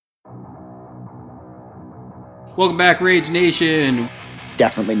Welcome back, Rage Nation.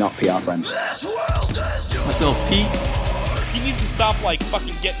 Definitely not PR friends. Myself, Pete. He needs to stop,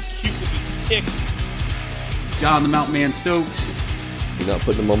 fucking getting cute with his pick. John the Mountain Man Stokes. You're not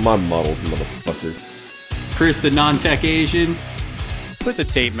putting them on my models, motherfucker. Chris the Non-Tech Asian. Put the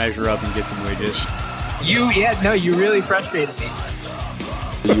tape measure up and get some widgets. You really frustrated me.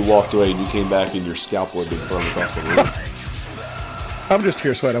 You walked away and you came back and your scalpel had been thrown across the room. I'm just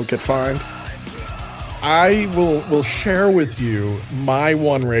here so I don't get fined. I will share with you my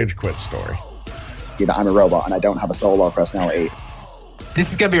one rage quit story. That I'm a robot and I don't have a soul or personality.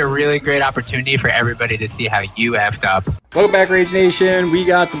 This is going to be a really great opportunity for everybody to see how you effed up. Welcome back, Rage Nation. We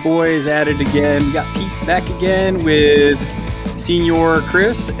got the boys at it again. We got Pete back again with Senior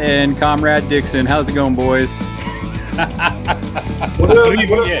Chris and Comrade Dixon. How's it going, boys? What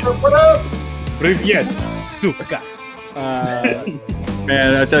up? Привет, сука.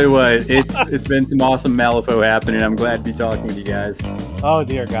 Man, I'll tell you what, it's been some awesome Malifaux happening. I'm glad to be talking with you guys. Oh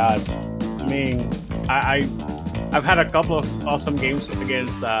dear God. I mean, I've had a couple of awesome games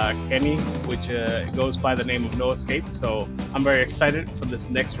against Kenny, which goes by the name of No Escape. So I'm very excited for this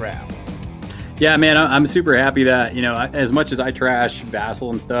next round. Yeah, man, I'm super happy that, as much as I trash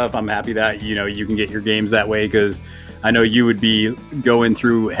Vassal and stuff, I'm happy that, you can get your games that way, because I know you would be going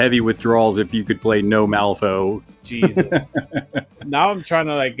through heavy withdrawals if you could play no Malifaux. Jesus. Now I'm trying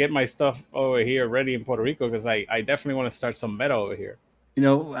to get my stuff over here ready in Puerto Rico, because I definitely want to start some meta over here.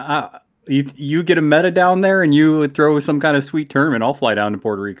 You get a meta down there and you would throw some kind of sweet tournament, I'll fly down to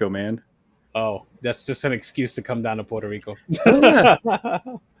Puerto Rico, man. Oh, that's just an excuse to come down to Puerto Rico. Oh, yeah.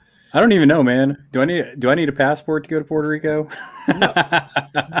 I don't even know, man. Do I need a passport to go to Puerto Rico? No.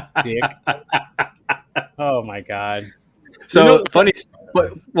 Dick. Oh my God. So funny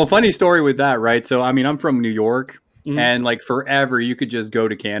story with that, right? So I mean, I'm from New York, and forever you could just go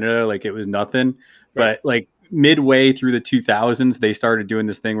to Canada like it was nothing. Right. But midway through the 2000s, they started doing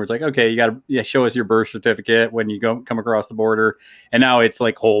this thing where it's like, okay, you got to show us your birth certificate when you come across the border, and now it's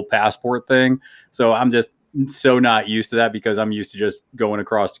whole passport thing. So I'm just so not used to that, because I'm used to just going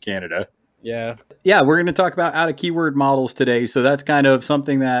across to Canada. Yeah, we're going to talk about out of keyword models today. So that's kind of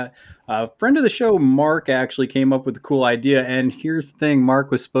something that a friend of the show, Mark, actually came up with a cool idea. And here's the thing, Mark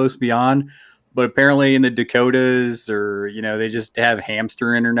was supposed to be on, but apparently in the Dakotas, or, they just have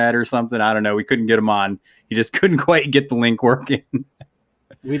hamster internet or something. I don't know. We couldn't get him on. He just couldn't quite get the link working.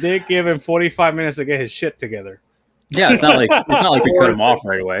 We did give him 45 minutes to get his shit together. Yeah, it's not like we cut him off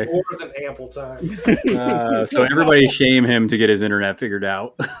right away. More than ample time. So everybody shame him to get his internet figured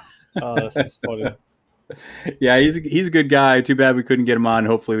out. Oh, this is funny. Yeah, he's a good guy. Too bad we couldn't get him on.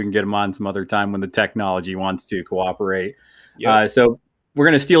 Hopefully we can get him on some other time when the technology wants to cooperate. Yep. So we're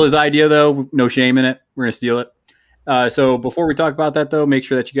going to steal his idea, though. No shame in it. We're going to steal it. So before we talk about that, though, make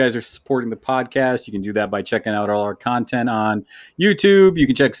sure that you guys are supporting the podcast. You can do that by checking out all our content on YouTube. You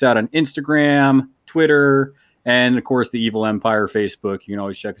can check us out on Instagram, Twitter, and, of course, the Evil Empire Facebook. You can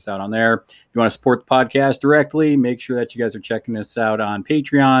always check us out on there. If you want to support the podcast directly, make sure that you guys are checking us out on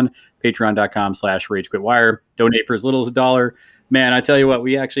Patreon, patreon.com/RageQuitWire. Donate for as little as $1. Man, I tell you what,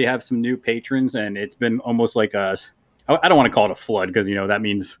 we actually have some new patrons, and it's been almost like I don't want to call it a flood, because, that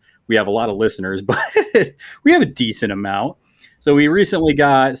means we have a lot of listeners, but we have a decent amount. So we recently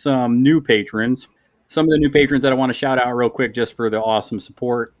got some new patrons. Some of the new patrons that I want to shout out real quick just for the awesome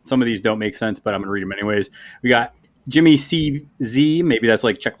support. Some of these don't make sense, but I'm going to read them anyways. We got Jimmy CZ, maybe that's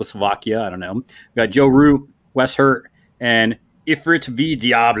like Czechoslovakia, I don't know. We got Joe Root, Wes Hurt, and Ifrit V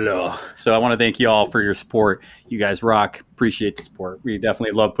Diablo. So I want to thank you all for your support. You guys rock. Appreciate the support. We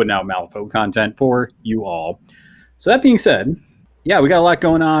definitely love putting out Malifaux content for you all. So that being said, yeah, we got a lot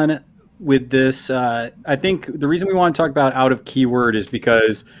going on with this. I think the reason we want to talk about out of keyword is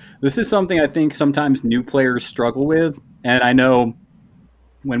because this is something I think sometimes new players struggle with. And I know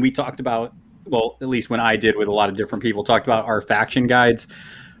when we talked about, well, at least when I did with a lot of different people, talked about our faction guides,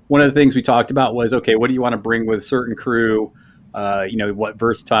 one of the things we talked about was, okay, what do you want to bring with certain crew? What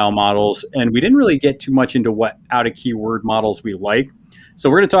versatile models? And we didn't really get too much into what out of keyword models we like.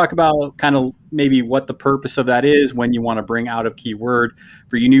 So we're going to talk about kind of maybe what the purpose of that is when you want to bring out of keyword.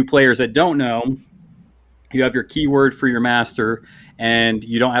 For you new players that don't know, you have your keyword for your master, and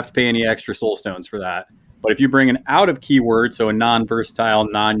you don't have to pay any extra soul stones for that. But if you bring an out of keyword, so a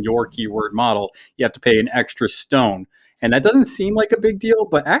non-versatile, non-your keyword model, you have to pay an extra stone. And that doesn't seem like a big deal,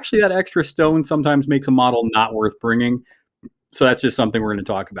 but actually that extra stone sometimes makes a model not worth bringing. So that's just something we're going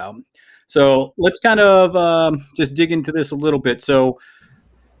to talk about. So let's kind of just dig into this a little bit. So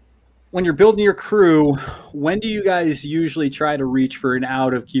when you're building your crew, when do you guys usually try to reach for an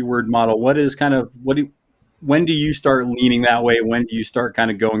out of keyword model? When do you start leaning that way? When do you start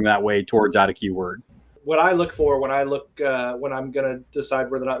kind of going that way towards out of keyword? what I look for when I'm going to decide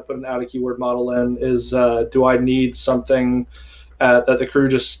whether or not to put an out of keyword model in is do I need something that the crew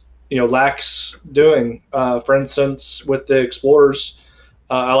just lacks doing. For instance, with the explorers,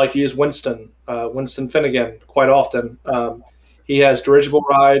 I like to use Winston Finnegan quite often. He has dirigible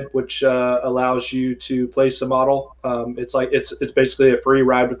ride, which allows you to place the model. It's basically a free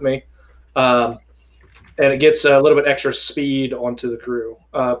ride with me, and it gets a little bit extra speed onto the crew.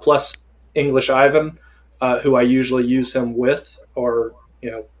 Plus English Ivan, who I usually use him with, or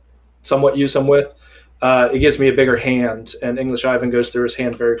somewhat use him with. It gives me a bigger hand, and English Ivan goes through his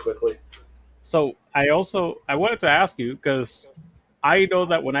hand very quickly. So I wanted to ask you, because I know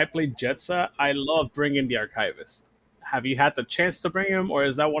that when I played Jetsa, I love bringing the Archivist. Have you had the chance to bring him, or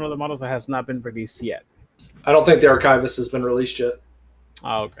is that one of the models that has not been released yet? I don't think the Archivist has been released yet.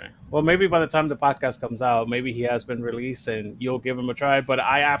 Oh, okay. Well, maybe by the time the podcast comes out, maybe he has been released and you'll give him a try. But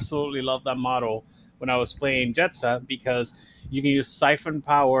I absolutely love that model when I was playing Jetsa, because you can use Siphon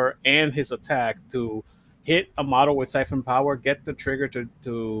Power and his attack to hit a model with Siphon Power, get the trigger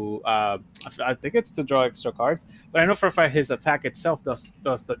to I think it's to draw extra cards. But I know for a fact his attack itself does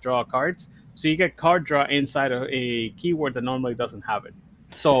the draw cards. So you get card draw inside of a keyword that normally doesn't have it.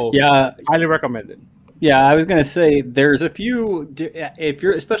 So yeah, highly recommended. Yeah, I was gonna say there's a few.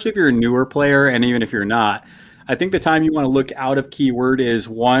 Especially if you're a newer player, and even if you're not, I think the time you want to look out of keyword is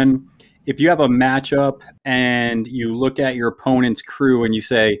one. If you have a matchup and you look at your opponent's crew and you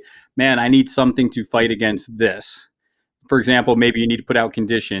say, "Man, I need something to fight against this." For example, maybe you need to put out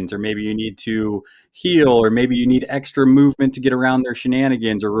conditions, or maybe you need to heal, or maybe you need extra movement to get around their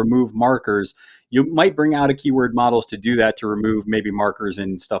shenanigans or remove markers. You might bring out a keyword models to do that, to remove maybe markers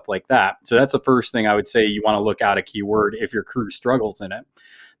and stuff like that. So that's the first thing I would say you want to look out a keyword if your crew struggles in it.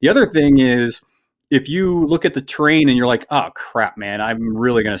 The other thing is, if you look at the terrain and you're like, oh crap, man, I'm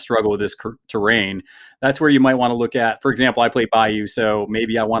really going to struggle with this terrain. That's where you might want to look at, for example, I play Bayou, so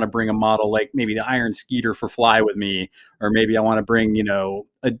maybe I want to bring a model like maybe the Iron Skeeter for fly with me, or maybe I want to bring,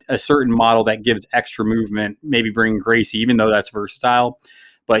 a certain model that gives extra movement, maybe bring Gracie, even though that's versatile,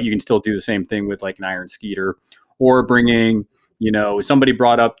 but you can still do the same thing with like an Iron Skeeter, or bringing, somebody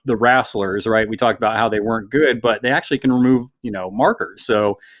brought up the Rasslers, right? We talked about how they weren't good, but they actually can remove, markers.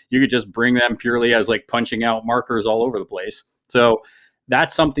 So you could just bring them purely as like punching out markers all over the place. So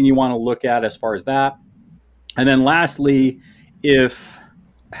that's something you want to look at as far as that. And then lastly, if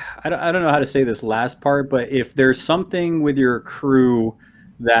I don't know how to say this last part, but if there's something with your crew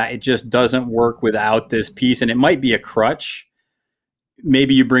that it just doesn't work without this piece, and it might be a crutch,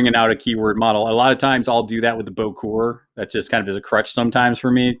 maybe you bring it out a keyword model. A lot of times I'll do that with the Bokur. That's just kind of as a crutch sometimes for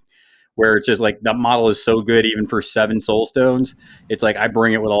me, where it's just like that model is so good even for 7 soul stones. It's like I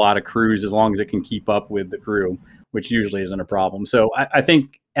bring it with a lot of crews as long as it can keep up with the crew, which usually isn't a problem. So I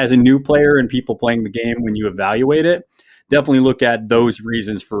think as a new player and people playing the game, when you evaluate it, definitely look at those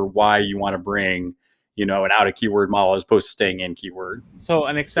reasons for why you want to bring, an out of keyword model as opposed to staying in keyword. So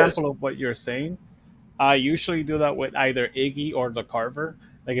an example of what you're saying, I usually do that with either Iggy or the Carver.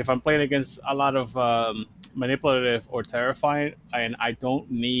 Like if I'm playing against a lot of manipulative or terrifying, and I don't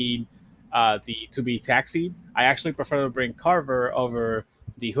need to be taxied, I actually prefer to bring Carver over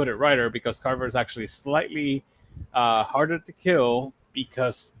the Hooded Rider, because Carver is actually slightly harder to kill,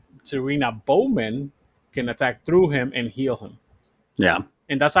 because Serena Bowman can attack through him and heal him. Yeah.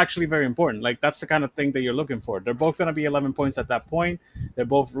 And that's actually very important. Like that's the kind of thing that you're looking for. They're both going to be 11 points at that point. They're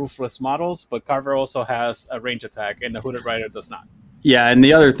both ruthless models, but Carver also has a range attack, and the Hooded Rider does not. Yeah, and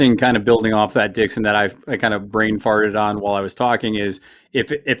the other thing, kind of building off that, Dixon, that I kind of brain farted on while I was talking is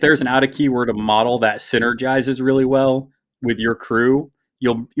if there's an out of keyword model that synergizes really well with your crew,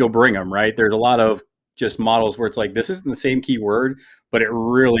 you'll bring them, right? There's a lot of just models where it's like this isn't the same keyword, but it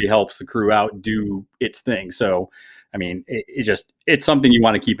really helps the crew out do its thing. So, I mean, it's something you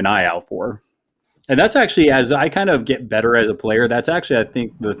want to keep an eye out for. And that's actually, as I kind of get better as a player, that's actually, I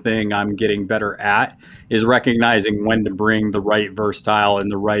think, the thing I'm getting better at is recognizing when to bring the right versatile and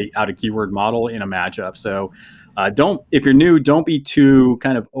the right out of keyword model in a matchup. So if you're new, don't be too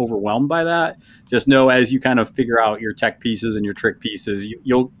kind of overwhelmed by that. Just know as you kind of figure out your tech pieces and your trick pieces,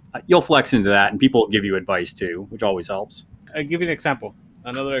 you'll flex into that, and people will give you advice too, which always helps. I'll give you an example.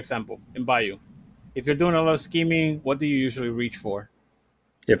 Another example in Bayou. If you're doing a lot of scheming, what do you usually reach for?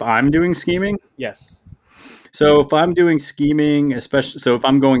 If I'm doing scheming? Yes. So if I'm doing scheming, especially, so if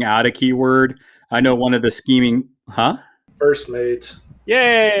I'm going out of keyword, I know one of the scheming, First mate.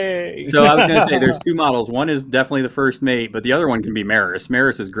 Yay! So I was going to say there's 2 models. One is definitely the first mate, but the other one can be Maris.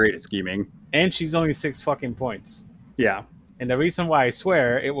 Maris is great at scheming. And she's only 6 fucking points. Yeah. And the reason why I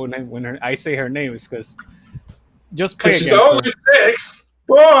swear it when I say her name is because just play She's against only her. 6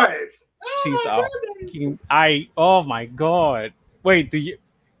 points. She's oh my god. Wait, do you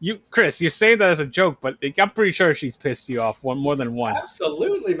Chris, you're saying that as a joke, but I'm pretty sure she's pissed you off more than once.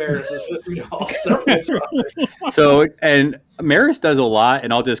 Absolutely, Maris has pissed me off several times. So, and Maris does a lot,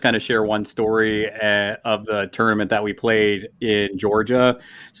 and I'll just kind of share one story of the tournament that we played in Georgia.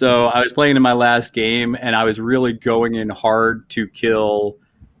 So I was playing in my last game, and I was really going in hard to kill.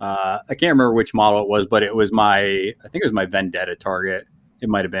 I can't remember which model it was, but it was I think it was my Vendetta target. It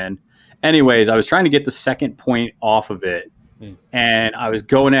might have been. Anyways, I was trying to get the second point off of it. And I was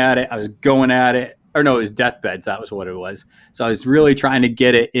going at it. Or no, it was Deathbeds. That was what it was. So I was really trying to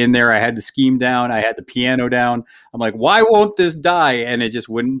get it in there. I had the scheme down. I had the piano down. I'm like, why won't this die? And it just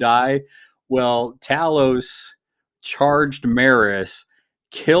wouldn't die. Well, Talos charged Maris,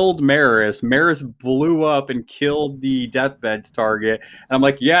 killed Maris. Maris blew up and killed the Deathbeds target. And I'm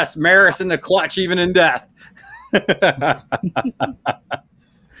like, yes, Maris in the clutch, even in death.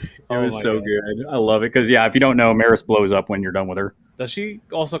 It was so good. I love it because, if you don't know, Maris blows up when you're done with her. Does she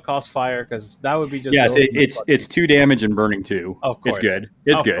also cause fire? Because that would be just... Yes, it's 2 damage and burning 2. Of course. It's good.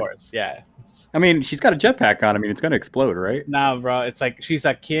 It's good. Of course, yeah. I mean, she's got a jetpack on. I mean, it's going to explode, right? Nah, bro. It's like she's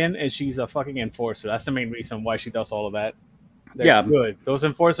a kin and she's a fucking enforcer. That's the main reason why she does all of that. They're good. Those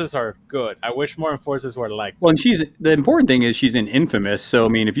enforcers are good. I wish more enforcers were like... Well, and the important thing is she's in Infamous. So, I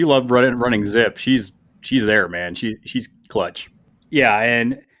mean, if you love running Zip, she's there, man. She's clutch. Yeah,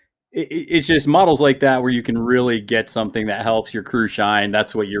 and... It's just models like that where you can really get something that helps your crew shine.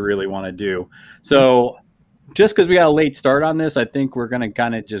 That's what you really want to do. So just because we got a late start on this, I think we're going to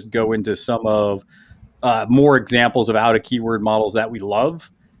kind of just go into some of more examples of out of keyword models that we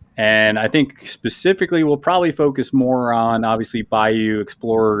love. And I think specifically we'll probably focus more on obviously Bayou,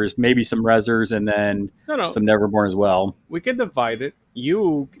 Explorers, maybe some Rezzers, and then some Neverborn as well. We can divide it.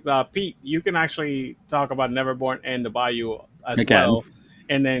 You, Pete, you can actually talk about Neverborn and the Bayou as well.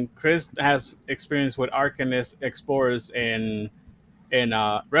 And then Chris has experience with Arcanist, Explorers, and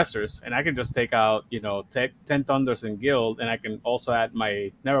Wrestlers. And I can just take out, 10 Thunders and Guild, and I can also add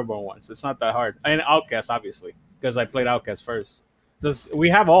my Neverborn ones. It's not that hard. And Outcast, obviously, because I played Outcast first. We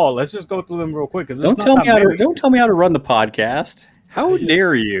have all. Let's just go through them real quick. Don't tell me how to run the podcast. How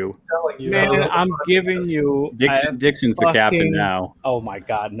dare you? Man, I'm giving you... Dixon's the captain now. Oh, my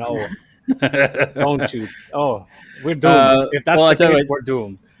God, no. Don't you? Oh, we're doomed. If that's the case, we're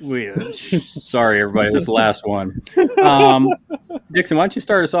doomed. Sorry, everybody. This last one. Dixon, why don't you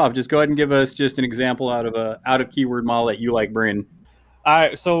start us off? Just go ahead and give us just an example out of keyword model that you like bringing. All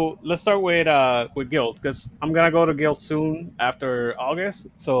right, so let's start with Guild because I'm gonna go to Guild soon after August.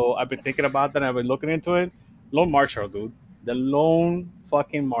 So I've been thinking about that. I've been looking into it. Lone Marshal, dude. The Lone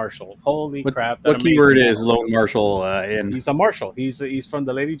fucking Marshal. Holy crap! What keyword is Lone Marshal in? He's a Marshal. He's from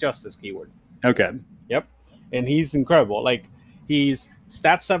the Lady Justice keyword. Okay. Yep. And he's incredible. Like he's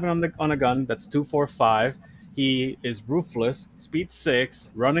stat 7 on a gun. That's 245. He is ruthless, speed 6,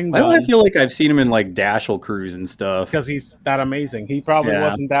 running gun. Why do I feel like I've seen him in like Dashel crews and stuff? Because he's that amazing. He probably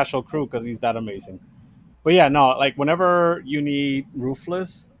wasn't Dashel crew because he's that amazing. But yeah, no, like whenever you need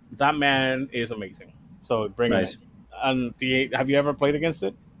ruthless, that man is amazing. So bring him in. And have you ever played against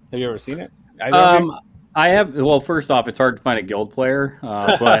it? Have you ever seen it? I have. Well, first off, it's hard to find a guild player,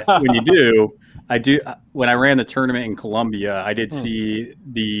 but when you do, I do. When I ran the tournament in Colombia, I did see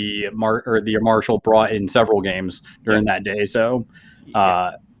the Marshal brought in several games during that day. So,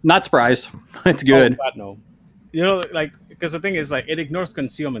 not surprised. It's good. Oh, God, no. Like because the thing is, like, it ignores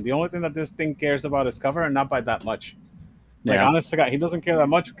concealment. The only thing that this thing cares about is cover, and not by that much. Like, honest to God, he doesn't care that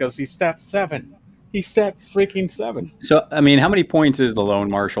much because he's stat 7. He's stat freaking 7. So, I mean, how many points is the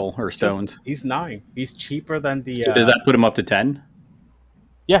Lone Marshal or stones? He's 9. He's cheaper than the... So does that put him up to 10?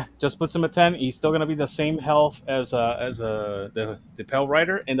 Yeah, just puts him at 10. He's still going to be the same health as the Pale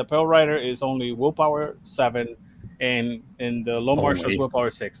Rider. And the Pale Rider is only willpower 7. And the Lone Marshal is willpower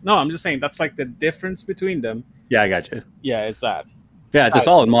 6. No, I'm just saying that's like the difference between them. Yeah, I got you. Yeah, it's that. Yeah, it's a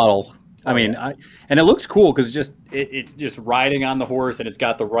solid model. I mean, and it looks cool because it's just riding on the horse and it's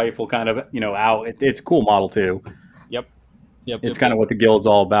got the rifle kind of out. It's a cool model too. Yep. It's kind of what the guild's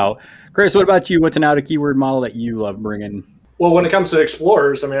all about. Chris, what about you? What's an out of keyword model that you love bringing? Well, when it comes to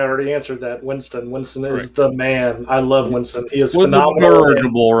Explorers, I mean, I already answered that. Winston is the man. I love Winston. He is phenomenal. With the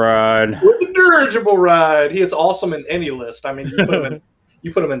dirigible ride. With the dirigible ride, he is awesome in any list. I mean,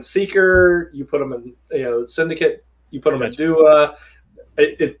 you put him in Seeker, you put him in Syndicate, you put him in Dua.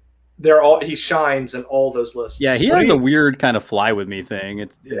 He shines in all those lists. Yeah, he has a weird kind of fly with me thing.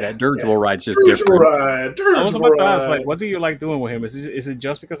 That dirigible ride's just different. I was about to ask, like, what do you like doing with him? Is it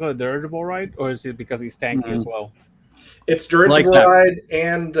just because of the dirigible ride, or is it because he's tanky as well? It's dirigible ride,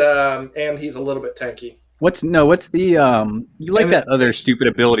 and he's a little bit tanky. What's the you like that other stupid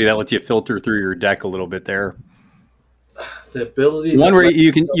ability that lets you filter through your deck a little bit there? The ability. One where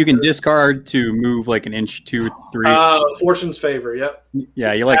you can discard to move like an inch, 2, 3. Fortune's favor. Yep.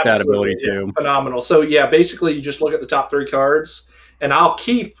 Yeah, you like that ability too. Yeah, phenomenal. So yeah, basically you just look at the top 3 cards, and I'll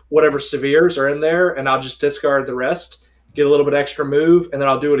keep whatever severes are in there, and I'll just discard the rest, get a little bit extra move, and then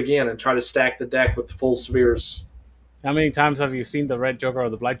I'll do it again and try to stack the deck with full severes. How many times have you seen the red Joker or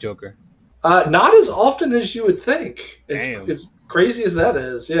the black Joker? Not as often as you would think. Damn. As crazy as that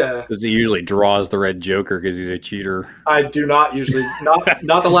is, yeah. Because he usually draws the red Joker because he's a cheater. I do not usually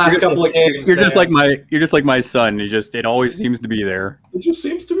not the last couple of games. You're just like my son. It always seems to be there. It just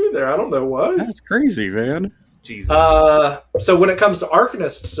seems to be there. I don't know why. That's crazy, man. Jesus. So when it comes to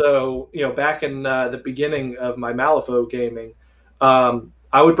Arcanist, back in the beginning of my Malifaux gaming,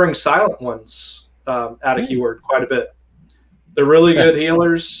 I would bring Silent Ones out of keyword quite a bit. They're really good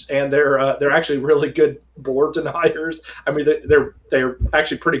healers, and they're actually really good board deniers. I mean, they're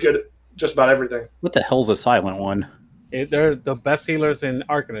actually pretty good at just about everything. What the hell's a Silent One? They're the best healers in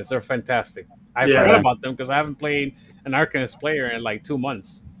Arcanist. They're fantastic. I forgot about them because I haven't played an Arcanist player in like 2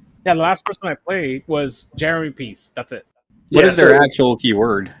 months. Yeah, the last person I played was Jeremy Peace. That's it. What is their actual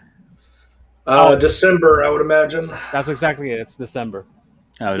keyword? December, I would imagine. That's exactly it. It's December.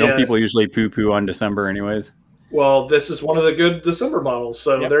 Don't people usually poo-poo on December anyways? Well, this is one of the good December models,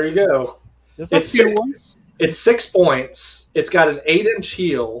 so there you go. It's 6 points. It's got an 8-inch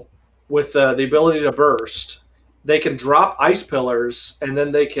heal with the ability to burst. They can drop ice pillars, and then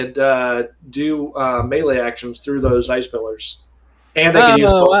they could do melee actions through those ice pillars. And they can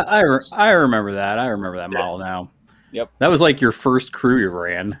use. I remember that. I remember that model now. Yep. That was like your first crew you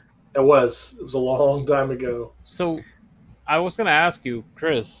ran. It was. It was a long time ago. So, I was going to ask you,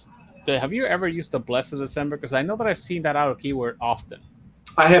 Chris. Have you ever used the Blessed December? Because I know that I've seen that out of keyword often.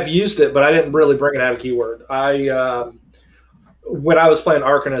 I have used it, but I didn't really bring it out of keyword. When I was playing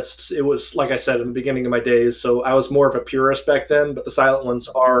Arcanists, it was, like I said, in the beginning of my days, so I was more of a purist back then, but the Silent Ones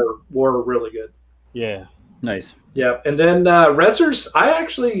were really good. Yeah. Nice. Yeah, and then Rezzers,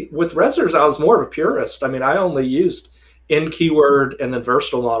 with Rezzers, I was more of a purist. I mean, I only used in keyword and then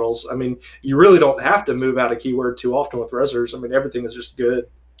versatile models. I mean, you really don't have to move out of keyword too often with Rezzers. I mean, everything is just good.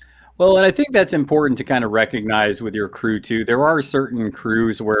 Well, and I think that's important to kind of recognize with your crew too. There are certain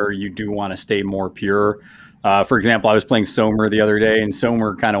crews where you do want to stay more pure. For example, I was playing Somer the other day, and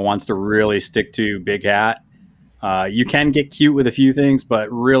Somer kind of wants to really stick to Big Hat. You can get cute with a few things, but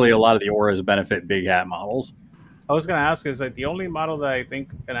really a lot of the auras benefit Big Hat models. I was going to ask, is like the only model that I think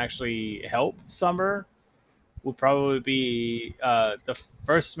can actually help Summer would probably be the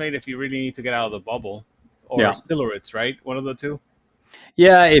first mate if you really need to get out of the bubble, or Silhouettes, right? One of the two.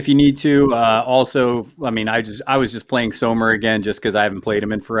 Yeah, if you need to. Also, I mean, I was just playing Somer again just because I haven't played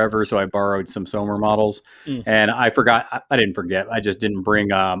him in forever, so I borrowed some Somer models, and I didn't forget. I just didn't bring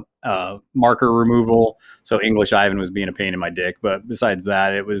marker removal, so English Ivan was being a pain in my dick. But besides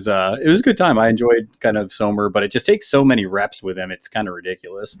that, it was a good time. I enjoyed kind of Somer, but it just takes so many reps with him; it's kind of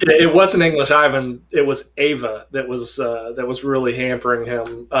ridiculous. It wasn't English Ivan; it was Ava that was really hampering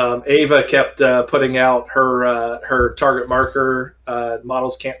him. Ava kept putting out her target marker.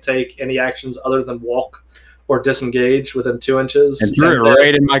 Models can't take any actions other than walk or disengage within 2 inches. And threw it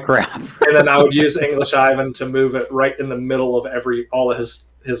right in my crap. And then I would use English Ivan to move it right in the middle of all of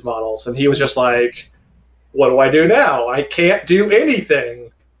his models. And he was just like, what do I do now? I can't do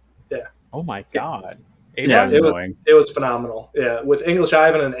anything. Yeah. Oh my God. Yeah, it was phenomenal. Yeah. With English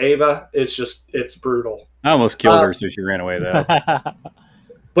Ivan and Ava, it's brutal. I almost killed her, so she ran away though.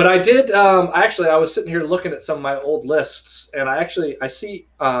 But I did. I was sitting here looking at some of my old lists, and I see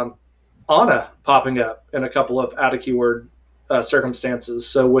Ana popping up in a couple of out of keyword circumstances.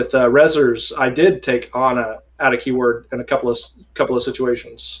 So with Rezzers, I did take Ana out of keyword in a couple of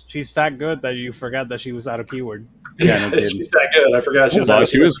situations. She's that good that you forgot that she was out of keyword. Yeah, no she's that good. I forgot she was out of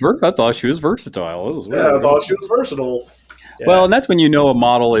keyword. I thought she was versatile. It was weird. Yeah, I thought she was versatile. Yeah. Well, and that's when you know a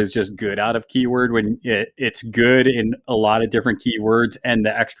model is just good out of keyword, when it's good in a lot of different keywords, and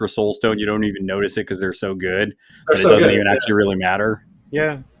the extra soulstone, you don't even notice it because they're so good. But it doesn't even actually really matter.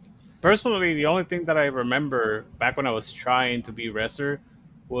 Yeah. Personally, the only thing that I remember back when I was trying to be Resser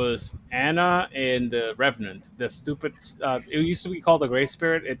was Ana and the Revenant. The stupid, it used to be called the Gray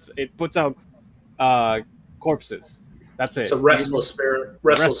Spirit. It puts out corpses. That's it. It's a restless spirit.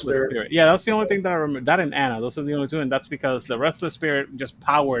 Restless spirit. Yeah, that's the only thing that I remember. That and Ana, those are the only two, and that's because the restless spirit just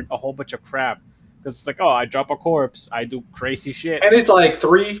powered a whole bunch of crap. Because it's like, oh, I drop a corpse, I do crazy shit. And he's like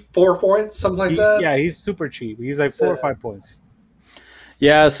 3-4 points, something like that. Yeah, he's super cheap. He's like 4 or 5 points.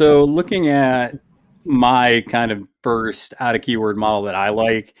 Yeah, so looking at my kind of first out of keyword model that I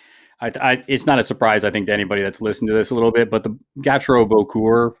like, it's not a surprise, I think, to anybody that's listened to this a little bit, but the Gatro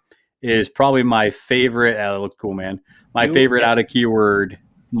Bokur is probably my favorite. It looks cool, man. My favorite out of keyword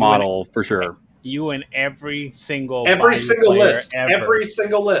model for sure. You and every single list. Ever. Every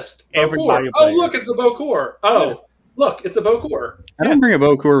single list. Everybody Bokur. Oh, look, it's a Bokur. Oh, look, it's a Bokur. I don't bring a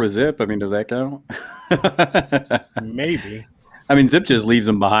Bokur with Zip. I mean, does that count? Maybe. I mean, Zip just leaves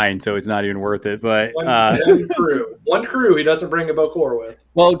them behind, so it's not even worth it. But one crew he doesn't bring a Bokur with.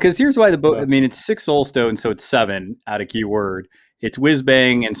 Well, because here's why I mean, it's 6 Soulstone, so it's 7 out of keyword. It's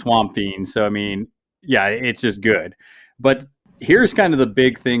Whizbang and Swamp Fiend, so I mean, yeah, it's just good. But here's kind of the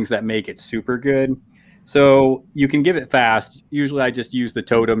big things that make it super good. So you can give it fast. Usually I just use the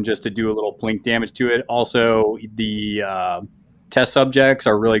totem just to do a little plink damage to it. Also, the test subjects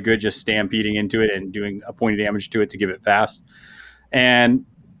are really good just stampeding into it and doing a point of damage to it to give it fast. And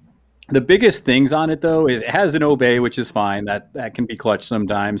the biggest things on it, though, is it has an obey, which is fine. That can be clutch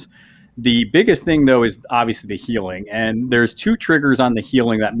sometimes. The biggest thing, though, is obviously the healing. And there's 2 triggers on the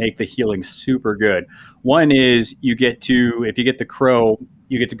healing that make the healing super good. One is if you get the crow,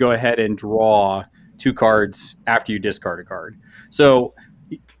 you get to go ahead and draw 2 cards after you discard a card. So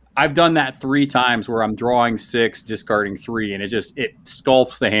I've done that 3 times where I'm drawing 6, discarding 3, and it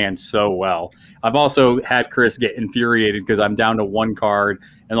sculpts the hand so well. I've also had Chris get infuriated because I'm down to 1 card,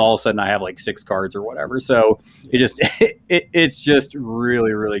 and all of a sudden I have like 6 cards or whatever. So it's just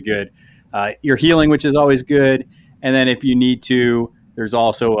really, really good. Your healing, which is always good, and then if you need to, there's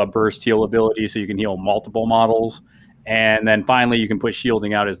also a burst heal ability, so you can heal multiple models, and then finally you can put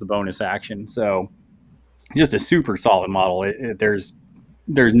shielding out as the bonus action. So just a super solid model.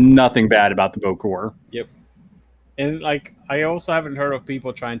 There's nothing bad about the Bokur. Yep. And like, I also haven't heard of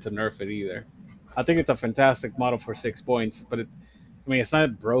people trying to nerf it either. I think it's a fantastic model for 6 points, but it's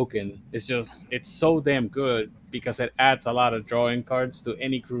not broken. It's so damn good because it adds a lot of drawing cards to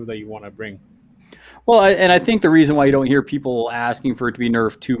any crew that you want to bring. Well, and I think the reason why you don't hear people asking for it to be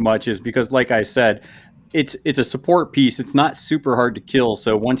nerfed too much is because, like I said, it's a support piece. It's not super hard to kill,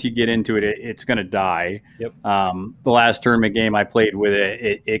 so once you get into it, it's going to die. Yep. The last tournament game I played with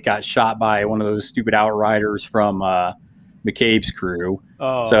it got shot by one of those stupid outriders from McCabe's crew.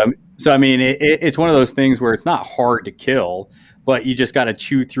 Oh. So I mean, it's one of those things where it's not hard to kill, but you just got to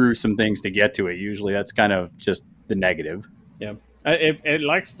chew through some things to get to it. Usually that's kind of just the negative. Yeah. It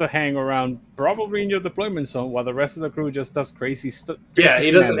likes to hang around probably in your deployment zone while the rest of the crew just does crazy stuff. Yeah,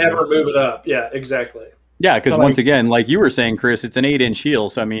 he doesn't ever move it up. Yeah, exactly. Yeah, because once again, like you were saying, Chris, it's an 8-inch heal,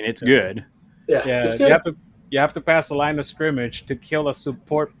 so I mean, it's good. Yeah, it's good. You have to pass the line of scrimmage to kill a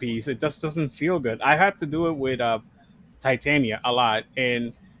support piece. It just doesn't feel good. I had to do it with Titania a lot,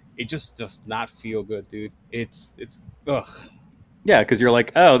 and it just does not feel good, dude. It's ugh. Yeah, because you're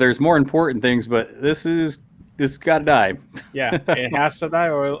like, oh, there's more important things, but this got to die. Yeah, it has to die,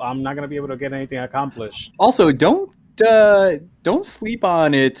 or I'm not gonna be able to get anything accomplished. Also, don't sleep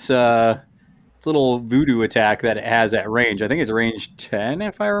on its little voodoo attack that it has at range. I think it's range 10,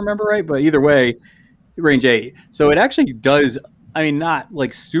 if I remember right. But either way, range 8. So it actually does. I mean, not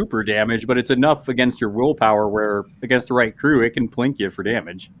like super damage, but it's enough against your willpower where against the right crew, it can plink you for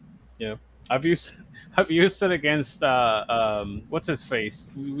damage. Yeah, I've used it against what's his face?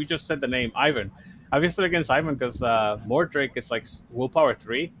 We just said the name, Ivan. I've used it against Ivan because Mordrake is like willpower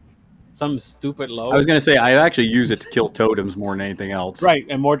 3, some stupid low. I was gonna say I actually use it to kill totems more than anything else. Right,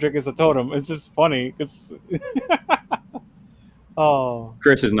 and Mordrake is a totem. It's just funny because. Oh,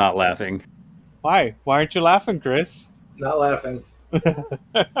 Chris is not laughing. Why? Why aren't you laughing, Chris? Not laughing.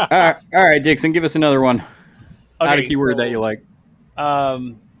 All right, Dixon, give us another one. Add a keyword that you like.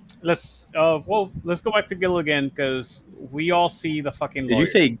 Let's go back to Guild again because we all see the fucking. Did you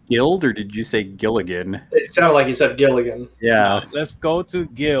say Guild or did you say Gilligan? It sounded like you said Gilligan. Yeah. Let's go to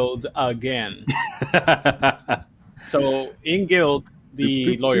Guild again. So in Guild,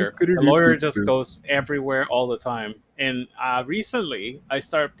 the lawyer just goes everywhere all the time. And recently, I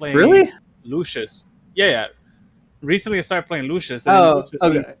started playing Lucius. Yeah. Recently, I started playing Lucius.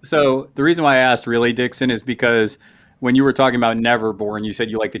 Okay. So the reason why I asked really, Dixon, is because when you were talking about Neverborn, you said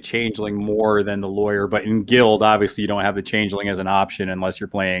you like the Changeling more than the Lawyer. But in Guild, obviously, you don't have the Changeling as an option unless you're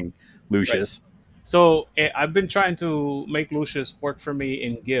playing Lucius. Right. So I've been trying to make Lucius work for me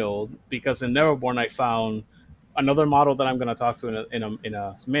in Guild because in Neverborn, I found another model that I'm going to talk to in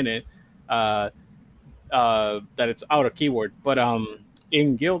a minute that it's out of keyword. But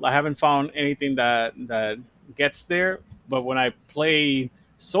in Guild, I haven't found anything that gets there. But when I play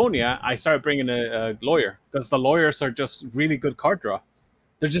Sonia, I started bringing a Lawyer because the Lawyers are just really good card draw.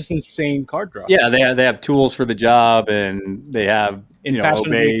 They're just insane card draw. Yeah, they have tools for the job and they have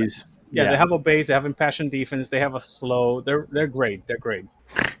obeys. Yeah, they have a base. They have impassioned defense. They have a slow. They're great. They're great.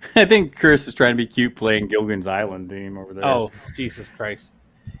 I think Chris is trying to be cute playing Gilligan's Island theme over there. Oh, Jesus Christ.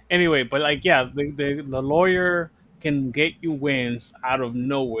 Anyway, but like, yeah, the lawyer can get you wins out of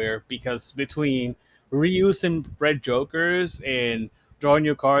nowhere because between reusing red jokers and drawing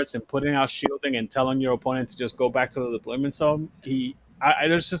your cards and putting out shielding and telling your opponent to just go back to the deployment zone,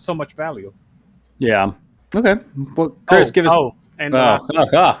 there's just so much value. Yeah. Okay. Well, Chris, give us. Oh, and the last one.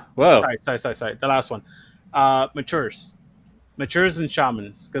 Whoa. Sorry. The last one. Matures and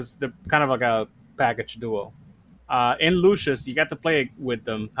shamans, because they're kind of like a package duo. In Lucius, you got to play with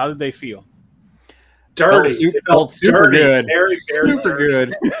them. How did they feel? Dirty. It felt super dirty. good. Very, very Super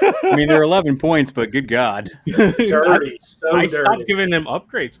dirty. good. I mean, they're 11 points, but good God. Dirty. I dirty. stopped giving them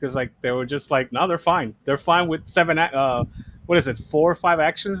upgrades because like they were just like, no, they're fine. They're fine with 4 or 5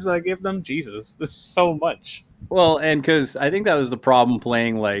 actions I give them. Jesus, there's so much. Well, and because I think that was the problem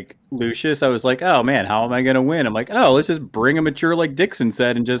playing like Lucius. I was like, oh man, how am I going to win? I'm like, oh, let's just bring a mature like Dixon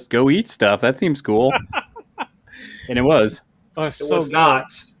said and just go eat stuff. That seems cool. And it was. Oh, It was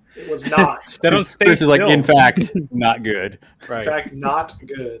not. It was not. They don't stay This is like, still. in fact, not good. Right. In fact, not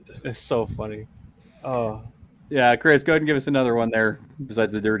good. It's so funny. Oh. Yeah, Chris, go ahead and give us another one there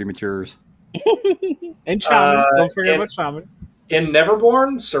besides the dirty matures. And Shaman. Don't forget and- about Shaman. In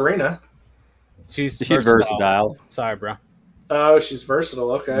Neverborn, Serena. She's versatile. Sorry, bro. Oh, she's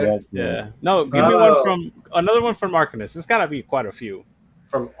versatile. Okay. Yeah. No, give me another one from Arcanist. There's got to be quite a few.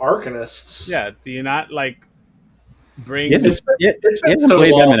 From Arcanists. Yeah. Do you not like bring? He hasn't, It's he been hasn't so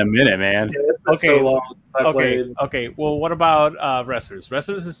played long. them in a minute, man. Yeah, it's been Okay. so long. I played. Okay. Well, what about Wrestlers?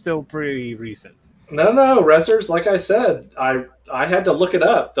 Wrestlers is still pretty recent. No. Rezzers, like I said, I had to look it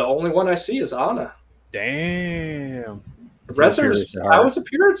up. The only one I see is Anna. Damn. Rezzers, I was a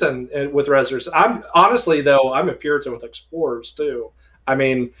Puritan with Rezzers. I'm honestly though, I'm a Puritan with Explorers too. I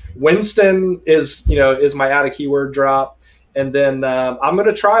mean, Winston is my out of keyword drop, and then I'm going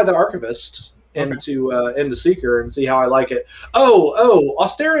to try the Archivist into Seeker and see how I like it. Oh,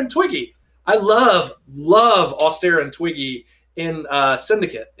 Austere and Twiggy. I love Austere and Twiggy in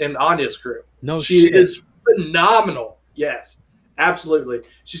Syndicate in Anya's crew. No, She shit. is phenomenal. Yes, absolutely.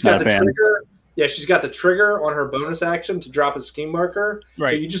 She's got Not a the fan. trigger. Yeah, she's got the trigger on her bonus action to drop a scheme marker. So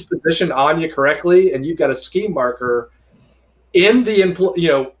Right. you just position Anya correctly, and you've got a scheme marker in the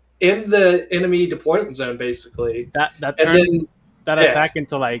enemy deployment zone, basically. That And turns that yeah. attack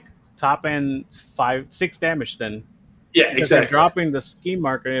into like top end 5-6 damage then. Yeah, Because they're exactly. dropping the scheme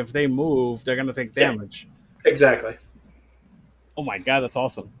marker. If they move, they're gonna take Yeah. damage. Exactly. Oh my god, that's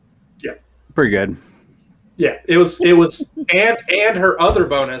awesome. Pretty good. Yeah, it was, and her other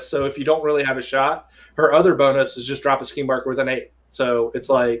bonus. So if you don't really have a shot, her other bonus is just drop a scheme marker with an 8. So it's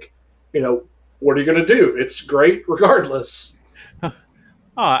like, what are you gonna do? It's great regardless. Oh,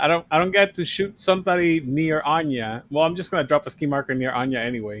 I don't get to shoot somebody near Anya. Well, I'm just gonna drop a scheme marker near Anya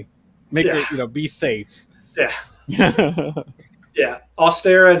anyway. Make Yeah. her, be safe. Yeah. Yeah. Yeah,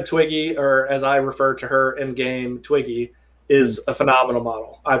 Austera and Twiggy, or as I refer to her in game, Twiggy, is a phenomenal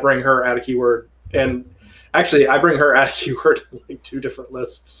model. I bring her out of keyword, and actually, I bring her out of keyword in like 2 different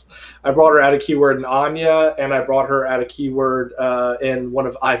lists. I brought her out of keyword in Anya, and I brought her out of keyword in one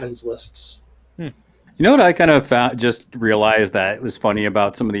of Ivan's lists. You know what I kind of just realized that it was funny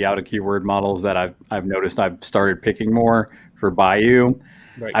about some of the out of keyword models that I've noticed I've started picking more for Bayou.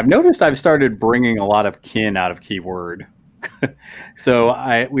 Right. I've noticed I've started bringing a lot of kin out of keyword.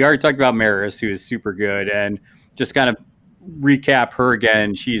 So we already talked about Maris, who is super good, and just kind of recap her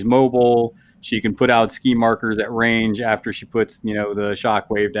again. She's mobile. She can put out ski markers at range after she puts the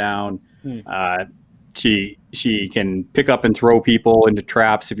shockwave down. She can pick up and throw people into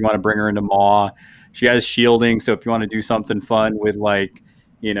traps if you want to bring her into Maw. She has shielding, so if you want to do something fun with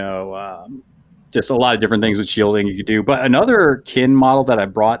just a lot of different things with shielding you could do. But another kin model that I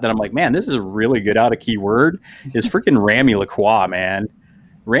brought that I'm like, man, this is a really good out of keyword is freaking Rami Lacroix, man.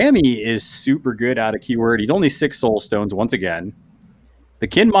 Rami is super good out of keyword. He's only 6 soul stones once again. The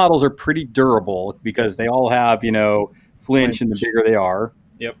kin models are pretty durable because they all have, flinch, and the bigger they are.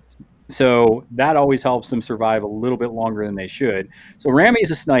 Yep. So that always helps them survive a little bit longer than they should. So Rami's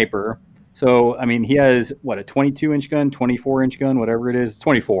a sniper. So, I mean, he has, a 22-inch gun, 24-inch gun, whatever it is,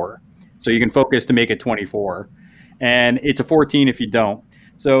 24. So you can focus to make it 24. And it's a 14 if you don't.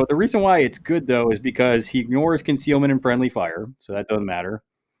 So the reason why it's good, though, is because he ignores concealment and friendly fire. So that doesn't matter.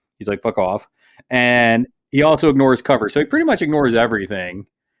 He's like, fuck off. And he also ignores cover. So he pretty much ignores everything.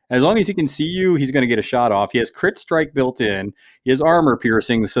 As long as he can see you, he's going to get a shot off. He has crit strike built in. He has armor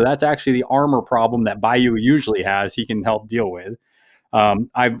piercing. So that's actually the armor problem that Bayou usually has. He can help deal with.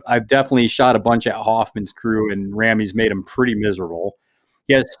 I've definitely shot a bunch at Hoffman's crew, and Rami's made him pretty miserable.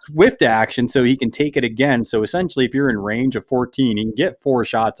 He has swift action, so he can take it again. So essentially, if you're in range of 14, he can get 4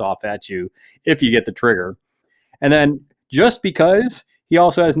 shots off at you if you get the trigger. And then just because he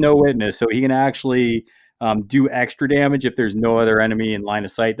also has no witness, so he can actually do extra damage if there's no other enemy in line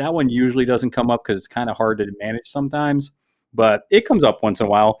of sight. That one usually doesn't come up because it's kind of hard to manage sometimes, but it comes up once in a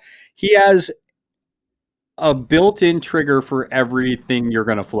while. He has a built-in trigger for everything you're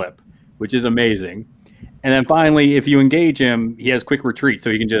going to flip, which is amazing. And then finally, if you engage him, he has quick retreat,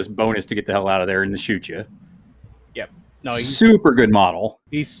 so he can just bonus to get the hell out of there and to shoot you. Yep. No, he's super good model.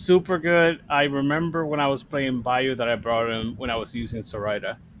 He's super good. I remember when I was playing Bayou that I brought him when I was using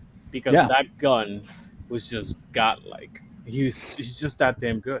Zoraida, because that gun was just godlike. He's just that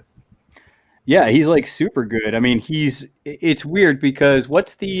damn good. Yeah, he's like super good. I mean, it's weird because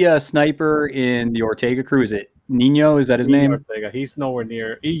what's the sniper in the Ortega crew? Is it Nino? Is that his name? Ortega. He's nowhere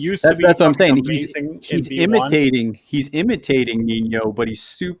near. He used to be. That's what I'm saying. He's imitating. He's imitating Nino, but he's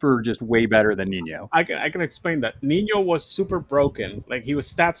super just way better than Nino. I can explain that. Nino was super broken. Like he was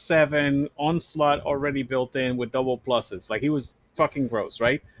stat 7, onslaught already built in with double pluses. Like he was fucking gross,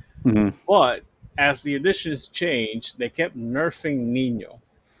 right? Mm-hmm. But as the editions changed, they kept nerfing Nino,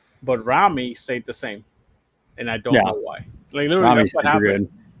 but Rami stayed the same, and I don't know why. Like literally, Rami's that's what happened.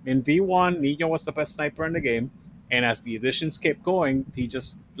 Good. In V1, Nino was the best sniper in the game, and as the editions kept going, he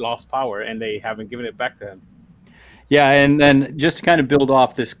just lost power, and they haven't given it back to him. Yeah, and then just to kind of build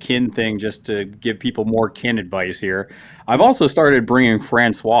off this kin thing, just to give people more kin advice here, I've also started bringing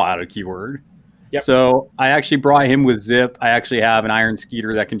Francois out of keyword. Yep. So I actually brought him with Zip. I actually have an Iron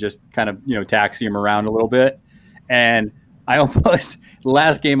Skeeter that can just kind of, taxi him around a little bit. And I almost, the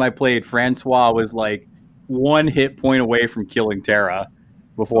last game I played, Francois was like 1 hit point away from killing Terra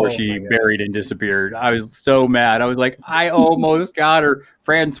before she buried and disappeared. I was so mad. I was like, I almost got her.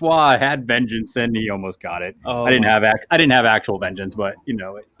 Francois had vengeance and he almost got it. I didn't have actual vengeance, but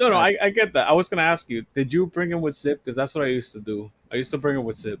No, I get that. I was gonna ask you, did you bring him with Zip? Because that's what I used to do. I used to bring him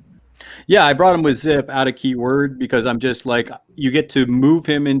with Zip. Yeah, I brought him with Zip out of keyword because I'm just like, you get to move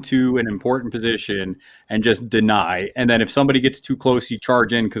him into an important position and just deny. And then if somebody gets too close, you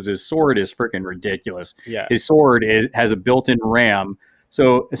charge in because his sword is freaking ridiculous. Yeah. His sword has a built-in ram.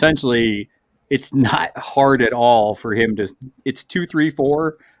 So essentially, it's not hard at all for him to. It's 2, 3,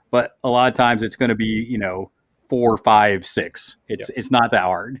 4, but a lot of times it's going to be 4, 5, 6. It's not that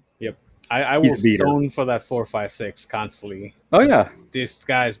hard. Yep, I will stone for that 4, 5, 6 constantly. Oh yeah, this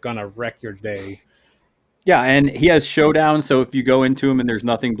guy's gonna wreck your day. Yeah, and he has showdown. So if you go into him and there's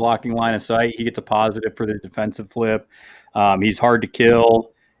nothing blocking line of sight, he gets a positive for the defensive flip. He's hard to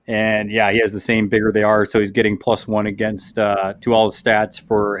kill. And yeah, he has the same bigger they are, so he's getting +1 against to all the stats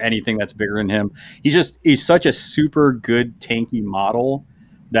for anything that's bigger than him. He's such a super good tanky model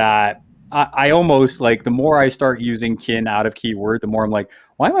that I almost like the more I start using kin out of keyword, the more I'm like,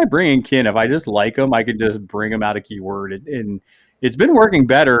 why am I bringing kin? If I just like him, I could just bring him out of keyword. And it's been working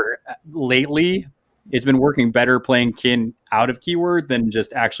better lately. It's been working better playing kin out of keyword than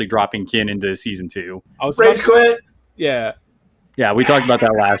just actually dropping kin into season 2. Rage quit. Yeah. Yeah, we talked about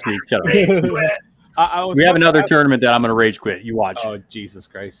that last week. Shut up. We have another tournament that I'm going to rage quit. You watch. Oh, Jesus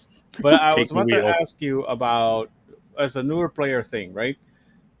Christ. But I was about to ask you about, as a newer player thing, right?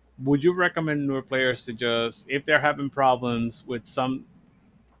 Would you recommend newer players to just, if they're having problems with some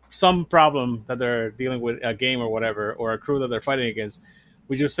problem that they're dealing with, a game or whatever, or a crew that they're fighting against,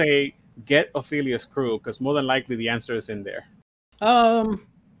 would you say get Ophelia's crew? Because more than likely the answer is in there. I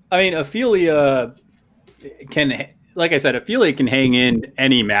mean, Ophelia can... Like I said, Ophelia can hang in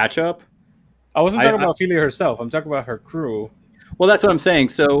any matchup. I wasn't talking about Ophelia herself. I'm talking about her crew. Well, that's what I'm saying.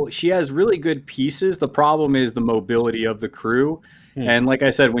 So she has really good pieces. The problem is the mobility of the crew. And like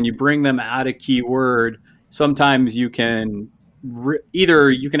I said, when you bring them out of keyword, sometimes you can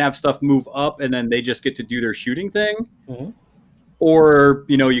either you can have stuff move up and then they just get to do their shooting thing. Or,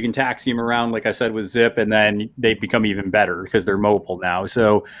 you can taxi them around, like I said, with Zip, and then they become even better because they're mobile now.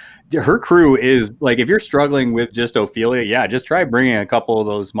 So her crew is, like, if you're struggling with just Ophelia, yeah, just try bringing a couple of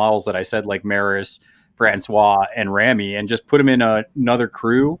those models that I said, like Maris, Francois, and Rami, and just put them in another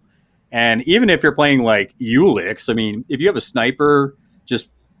crew. And even if you're playing, like, Ulix, I mean, if you have a sniper just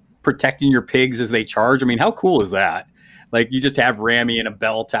protecting your pigs as they charge, I mean, how cool is that? Like, you just have Rami in a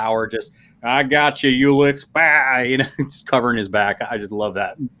bell tower just... I got you, Ulix. Bah! Just covering his back. I just love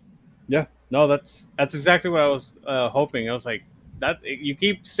that. Yeah, no, that's exactly what I was hoping. I was like, that you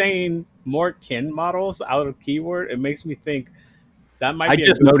keep saying more kin models out of keyword. It makes me think that might. I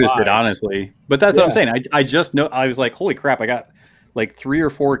just noticed it honestly, but that's what I'm saying. I just know. I was like, holy crap! I got like 3 or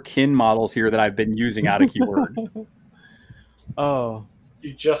 4 kin models here that I've been using out of keyword. Oh,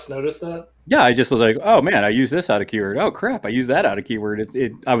 You just noticed that? Yeah, I just was like, oh man, I use this out of keyword. Oh crap, I use that out of keyword.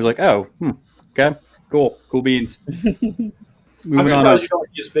 I was like, oh, okay, cool beans. I'm Moving on. surprised you don't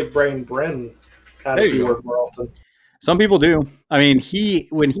use Big Brain Bryn out There of you go. keyword more often. Some people do. I mean,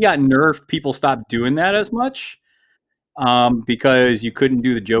 when he got nerfed, people stopped doing that as much because you couldn't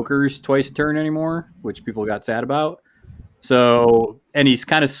do the jokers twice a turn anymore, which people got sad about. So, and he's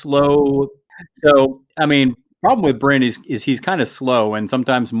kind of slow. So, I mean, problem with Bryn is he's kind of slow, and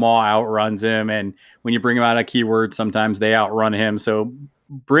sometimes Maw outruns him, and when you bring him out a keyword, sometimes they outrun him. So,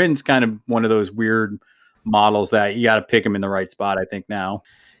 Bryn's kind of one of those weird models that you got to pick him in the right spot, I think, now.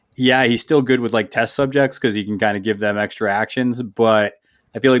 Yeah, he's still good with like test subjects because he can kind of give them extra actions, but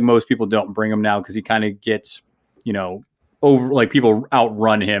I feel like most people don't bring him now because he kind of gets, over, like people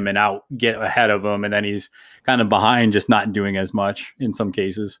outrun him and get ahead of him, and then he's kind of behind, just not doing as much in some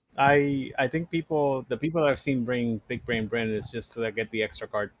cases. I think the people that I've seen bring Big Brain Bryn is just to get the extra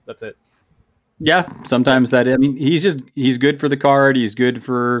card. That's it. Yeah, sometimes I mean, he's good for the card. He's good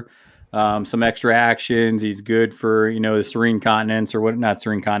for some extra actions. He's good for, the Serene Continents, or not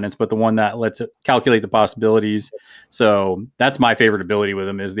Serene Continents, but the one that lets it calculate the possibilities. So that's my favorite ability with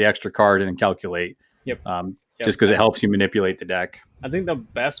him, is the extra card and calculate. Yep. Just because it helps you manipulate the deck. I think the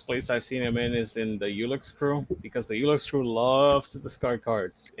best place I've seen him in is in the Ulix crew, because the Ulix crew loves to discard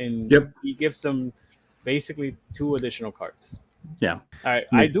cards, and he gives them basically 2 additional cards. Yeah. All right.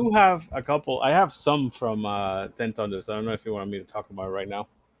 I do have a couple. I have some from 10 Thunders. I don't know if you want me to talk about it right now.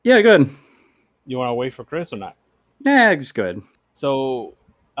 Yeah, good. You want to wait for Chris or not? Yeah, just good. So,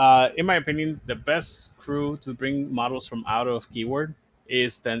 in my opinion, the best crew to bring models from out of keyword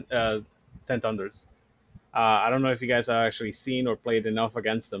is 10 Thunders. I don't know if you guys have actually seen or played enough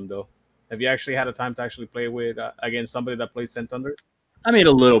against them, though. Have you actually had a time to actually play with against somebody that plays 10 Thunders? I mean,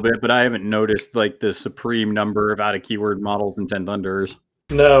 a little bit, but I haven't noticed like the supreme number of out of keyword models in 10 Thunders.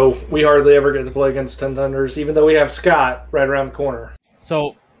 No, we hardly ever get to play against 10 Thunders, even though we have Scott right around the corner.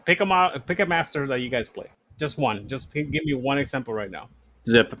 So pick a master that you guys play. Just one. Just give me one example right now.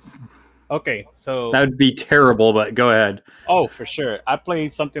 Zip. Okay, so that would be terrible, but go ahead. Oh, for sure. I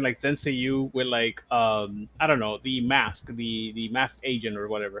played something like Sensei U with like I don't know, the mask, the masked agent or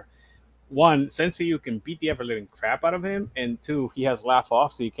whatever. 1, Sensei U can beat the ever living crap out of him, and 2, he has laugh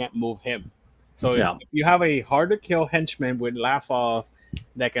off, so you can't move him. So if you have a hard to kill henchman with laugh off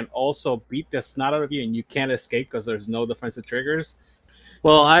that can also beat the snot out of you, and you can't escape because there's no defensive triggers.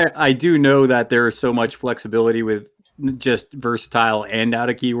 Well, I do know that there is so much flexibility with just versatile and out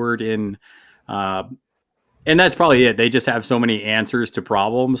of keyword and that's probably it. They just have so many answers to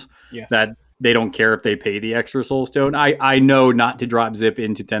problems that they don't care if they pay the extra soul stone. I know not to drop Zip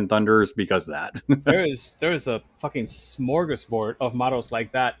into 10 Thunders because of that. there is a fucking smorgasbord of models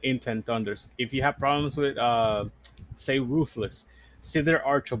like that in 10 Thunders. If you have problems with say Ruthless, Sither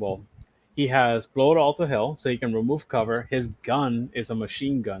Archibald, he has Blow It All to Hell, so he can remove cover. His gun is a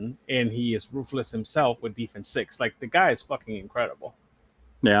machine gun, and he is Ruthless himself with defense 6. Like, the guy is fucking incredible.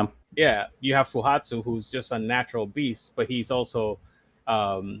 Yeah. Yeah, you have Fuhatsu, who's just a natural beast, but he's also,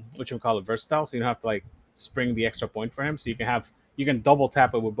 versatile, so you don't have to, like, spring the extra point for him. So you can double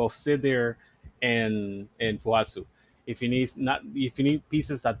tap it with both Sither and Fuhatsu. If you need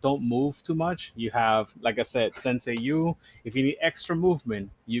pieces that don't move too much, you have, like I said, Sensei U. If you need extra movement,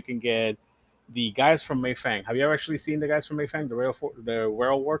 you can get the guys from Mei Fang. Have you ever actually seen the guys from Mei Fang, the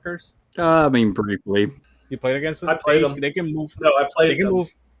rail workers? I mean, briefly. You played against them? I played them. They can move. No, I played them.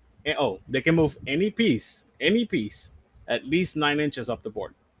 They can move any piece, at least 9 inches up the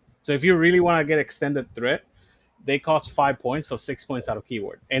board. So if you really want to get extended threat, they cost 5 points, so 6 points out of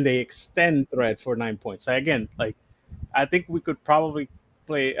keyword, and they extend threat for 9 points. So again, like, I think we could probably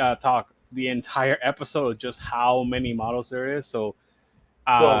talk the entire episode just how many models there is. So,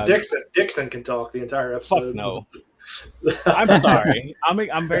 well, Dixon can talk the entire episode. Fuck no. I'm sorry.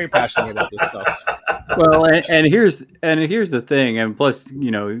 I'm very passionate about this stuff. Well, and here's the thing, and plus,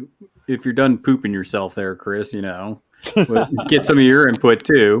 if you're done pooping yourself there, Chris, get some of your input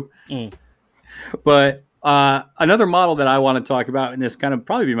too. But another model that I want to talk about, and this kind of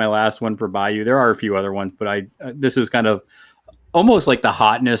probably be my last one for Bayou. There are a few other ones, but this is kind of almost like the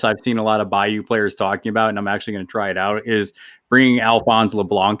hotness I've seen a lot of Bayou players talking about, and I'm actually going to try it out, is bringing Alphonse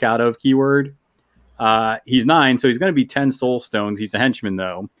LeBlanc out of keyword. He's 9, so he's going to be 10 soul stones. He's a henchman,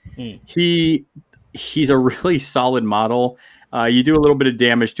 though. He's a really solid model. You do a little bit of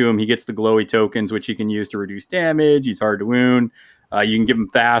damage to him. He gets the glowy tokens, which he can use to reduce damage. He's hard to wound. You can give him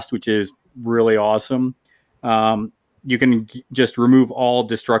fast, which is really awesome. you can just remove all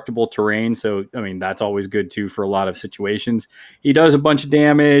destructible terrain. So, I mean, that's always good too for a lot of situations. He does a bunch of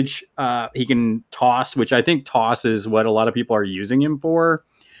damage. He can toss, which I think toss is what a lot of people are using him for,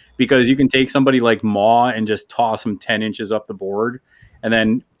 because you can take somebody like Maw and just toss him 10 inches up the board. And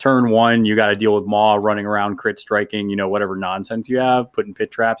then turn one, you got to deal with Maw running around, crit striking, you know, whatever nonsense you have, putting pit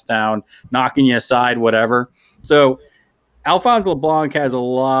traps down, knocking you aside, whatever. So Alphonse LeBlanc has a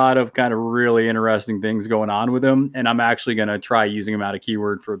lot of kind of really interesting things going on with him, and I'm actually going to try using him out of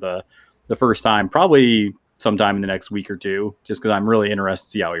keyword for the first time, probably sometime in the next week or two, just because I'm really interested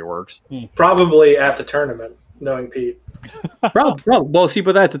to see how he works. Probably at the tournament, knowing Pete. Probably. Well, see,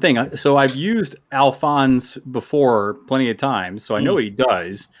 but that's the thing. So I've used Alphonse before plenty of times, so I know what he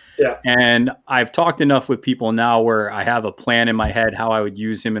does. Yeah. And I've talked enough with people now where I have a plan in my head how I would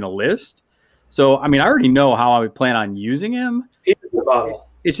use him in a list. So, I mean, I already know how I would plan on using him. He's a good model.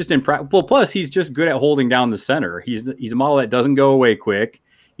 It's just impractical. Plus, he's just good at holding down the center. He's a model that doesn't go away quick.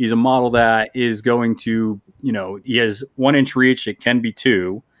 He's a model that is going to, you know, he has 1 inch reach. It can be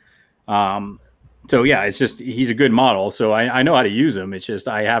 2. So, yeah, it's just he's a good model. So I know how to use him. It's just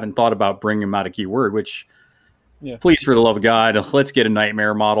I haven't thought about bringing him out of keyword, which, please, for the love of God, let's get a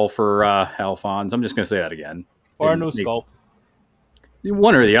nightmare model for Alphonse. I'm just going to say that again. Or a new sculpt.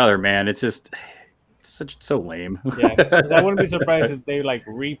 One or the other, man. It's just so lame. Yeah, 'cause I wouldn't be surprised if they like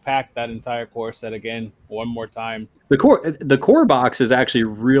repack that entire core set again one more time. The core box is actually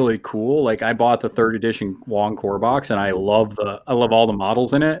really cool. Like I bought the 3rd edition Wong core box, and I love all the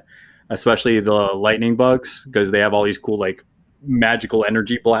models in it, especially the lightning bugs, because they have all these cool like magical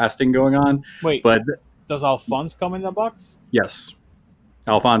energy blasting going on. Wait, but does Alphonse come in the box? Yes,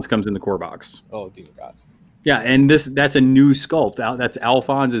 Alphonse comes in the core box. Oh dear God. Yeah, and that's a new sculpt. That's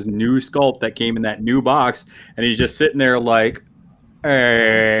Alphonse's new sculpt that came in that new box, and he's just sitting there like,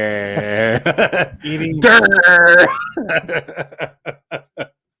 eating.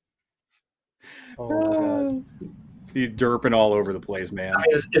 Oh my God. He's derping all over the place, man.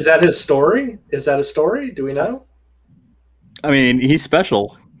 Is that his story? Is that a story? Do we know? I mean, he's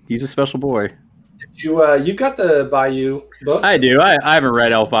special. He's a special boy. Did you got the Bayou book? I do. I haven't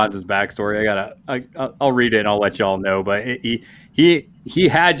read Alphonse's backstory. I'll read it and I'll let y'all know. But he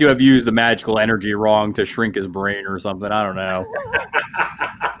had to have used the magical energy wrong to shrink his brain or something. I don't know.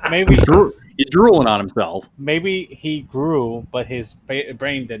 Maybe he's drooling on himself. Maybe he grew, but his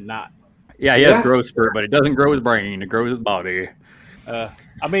brain did not. Yeah, he has growth spurt, but it doesn't grow his brain. It grows his body.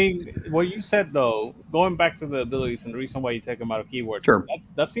 I mean, what you said though, going back to the abilities and the reason why you take him out of keyword, sure,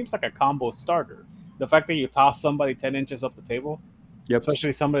 that seems like a combo starter. The fact that you toss somebody 10 inches up the table,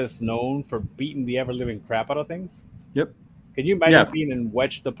 especially somebody that's known for beating the ever-living crap out of things. Yep. Can you imagine being in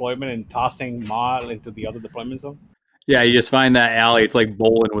wedge deployment and tossing Maw into the other deployment zone? Yeah, you just find that alley. It's like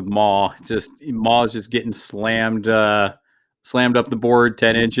bowling with Maw. Maw's just getting slammed up the board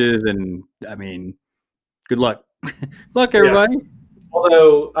 10 inches, and I mean, good luck. Good luck, everybody. Yeah.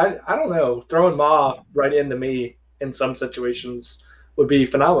 Although I don't know, throwing Maw right into me in some situations would be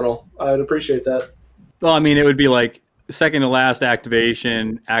phenomenal. I'd appreciate that. Well, I mean, it would be like second to last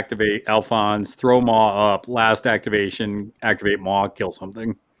activation, activate Alphonse, throw Maw up, last activation, activate Maw, kill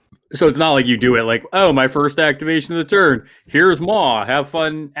something. So it's not like you do it like, oh, my first activation of the turn. Here's Maw. Have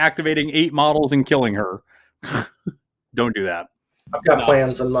fun activating 8 models and killing her. Don't do that. I've got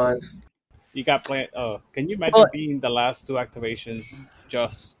plans in mind. You got plan. Oh, can you imagine being the last 2 activations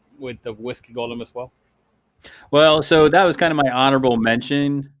just with the Whiskey Golem as well? Well, so that was kind of my honorable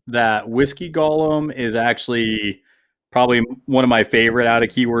mention. That Whiskey Golem is actually probably one of my favorite out of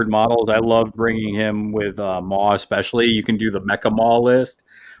keyword models. I love bringing him with Maw, especially. You can do the Mecha Maw list,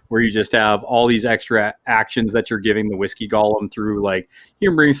 where you just have all these extra actions that you're giving the Whiskey Golem through. Like you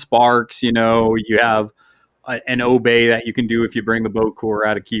can bring sparks, you have an obey that you can do if you bring the boat core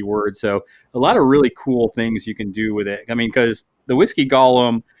out of keyword. So a lot of really cool things you can do with it. I mean, because the Whiskey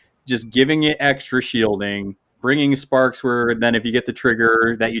Golem, just giving it extra shielding, bringing sparks where then if you get the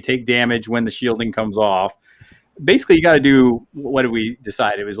trigger that you take damage when the shielding comes off. Basically, you got to do, what did we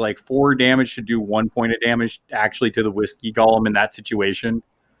decide? It was like 4 damage to do 1 point of damage actually to the Whiskey Golem in that situation.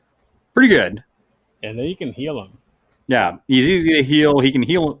 Pretty good. And then you can heal him. Yeah, he's easy to heal. He can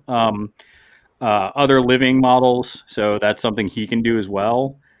heal other living models, so that's something he can do as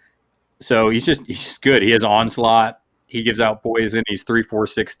well. So he's just good. He has onslaught. He gives out poison. He's 3, 4,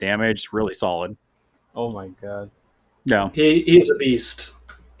 6 damage. Really solid. Oh my God. Yeah. He's a beast,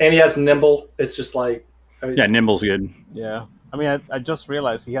 and he has nimble. It's just like nimble's good. Yeah. I mean, I just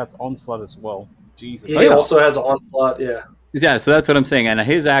realized he has onslaught as well. Jesus. He also has onslaught. Yeah. Yeah, so that's what I'm saying. And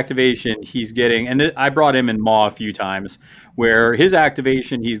his activation, he's getting, and I brought him in Maw a few times, where his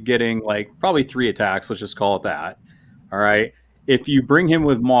activation, he's getting like probably 3 attacks. Let's just call it that. All right. If you bring him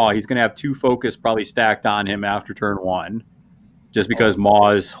with Maw, he's going to have 2 focus probably stacked on him after turn 1, just because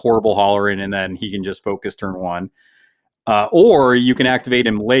Maw is horrible hollering, and then he can just focus turn 1. Or you can activate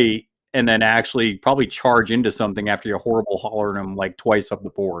him late and then actually probably charge into something after you're horrible hollering him like twice up the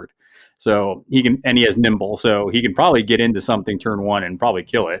board. So he can, and he has nimble, so he can probably get into something turn 1 and probably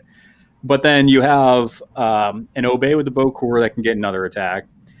kill it. But then you have an Obey with the Bokor that can get another attack.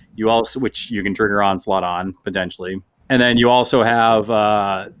 You also, which you can trigger Onslaught on potentially. And then you also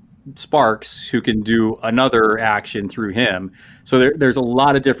have Sparks, who can do another action through him. So there's a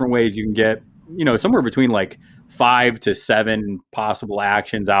lot of different ways you can get, somewhere between like 5 to 7 possible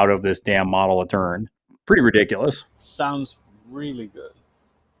actions out of this damn model a turn. Pretty ridiculous. Sounds really good.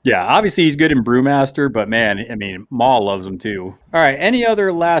 Yeah, obviously he's good in Brewmaster, but man, I mean, Maul loves him too. All right, any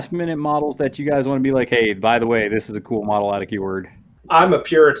other last-minute models that you guys want to be like, hey, by the way, this is a cool model out of Keyword? I'm a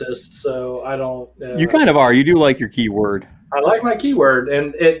puritist, so I don't. You kind of are. You do like your Keyword. I like my Keyword,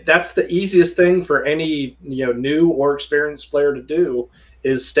 and that's the easiest thing for any new or experienced player to do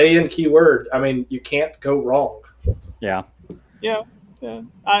is stay in Keyword. I mean, you can't go wrong. Yeah. Yeah.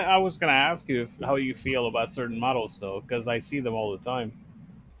 I was gonna ask you how you feel about certain models though, because I see them all the time.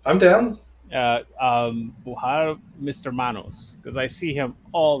 I'm down. How Mr. Manos, because I see him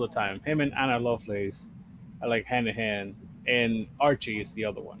all the time. Him and Anna Lovelace are like hand in hand, and Archie is the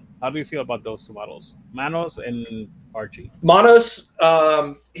other one. How do you feel about those 2 models, Manos and Archie? Manos,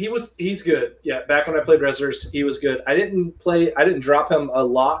 he's good. Yeah, back when I played Rezzers, he was good. I didn't drop him a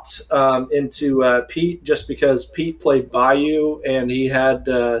lot into Pete, just because Pete played Bayou and he had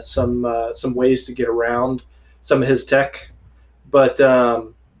some ways to get around some of his tech. But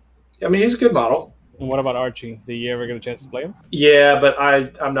I mean, he's a good model. And what about Archie? Did you ever get a chance to play him? Yeah, but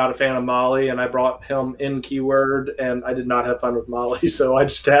I'm not a fan of Molly, and I brought him in Keyword, and I did not have fun with Molly, so I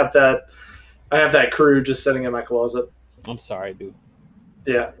just have that. I have that crew just sitting in my closet. I'm sorry, dude.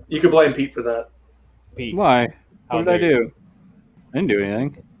 Yeah, you could blame Pete for that. Pete, why? What did I do? I didn't do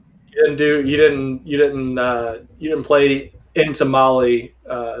anything. You didn't play into Molly.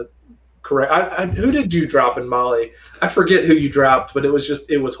 Correct. Who did you drop in Molly? I forget who you dropped, but it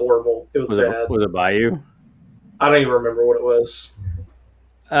was horrible. It was bad. Was it Bayou? I don't even remember what it was.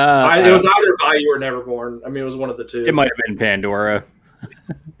 It was either Bayou or Neverborn. I mean, it was one of the 2. It might have been Pandora.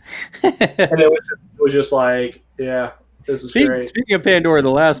 And it was just like, yeah, this is great. Speaking of Pandora,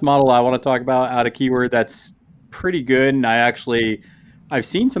 the last model I want to talk about out of Keyword that's pretty good, and I've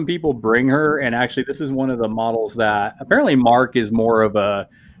seen some people bring her, and actually this is one of the models that apparently Mark is more of a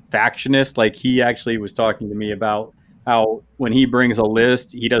factionist. Like, he actually was talking to me about how when he brings a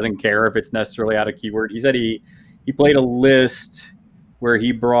list, he doesn't care if it's necessarily out of Keyword. He said he played a list where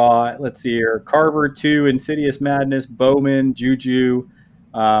he brought, let's see here, Carver 2, Insidious Madness, Bowman, Juju,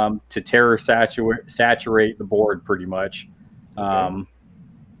 to terror saturate the board pretty much.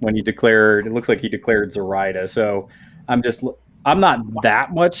 When he declared, it looks like he declared Zoraida. So I'm not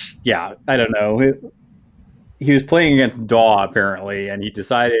that much. Yeah, I don't know. He was playing against Daw apparently, and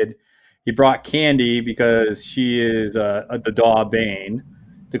he brought Candy because she is the Daw Bane.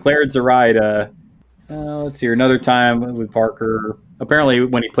 Declared Zoraida. Let's see here, another time with Parker. Apparently,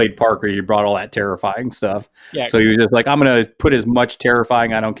 when he played Parker, he brought all that terrifying stuff. Yeah. So he was just like, I'm going to put as much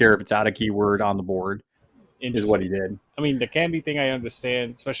terrifying, I don't care if it's out of Keyword, on the board, is what he did. I mean, the Candy thing I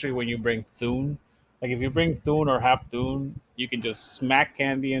understand, especially when you bring Thune. Like, if you bring Thune or half Thune, you can just smack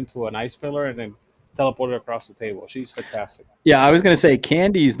Candy into an ice pillar and then teleport her across the table. She's fantastic. Yeah, I was going to say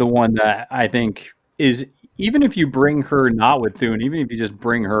Candy's the one that I think is, even if you bring her not with Thune, even if you just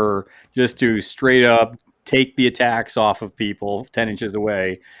bring her just to straight up take the attacks off of people 10 inches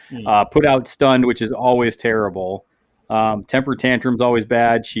away, put out Stunned, which is always terrible. Temper Tantrum's always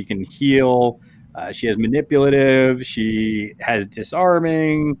bad. She can heal. She has Manipulative. She has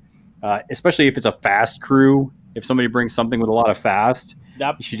Disarming, especially if it's a fast crew. If somebody brings something with a lot of fast,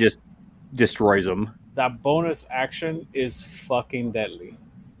 she just destroys them. That bonus action is fucking deadly.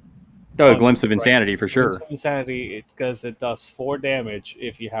 A Glimpse of Insanity for sure. Glimpse of Insanity, it's because it does 4 damage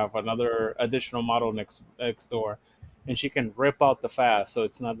if you have another additional model next door, and she can rip out the fast, so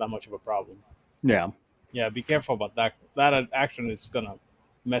it's not that much of a problem. Yeah. Yeah, be careful about that. That action is gonna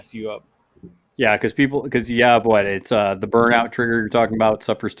mess you up. Yeah, because you have what? It's the burnout trigger you're talking about,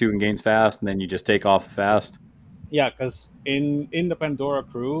 suffers 2 and gains fast, and then you just take off fast. Yeah, because in the Pandora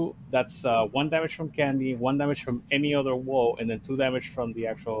crew, that's 1 damage from Candy, 1 damage from any other woe, and then 2 damage from the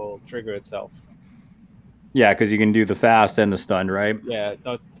actual trigger itself. Yeah, because you can do the fast and the stun, right? Yeah,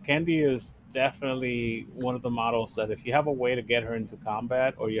 no, Candy is definitely one of the models that if you have a way to get her into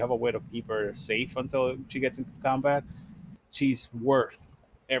combat, or you have a way to keep her safe until she gets into combat, she's worth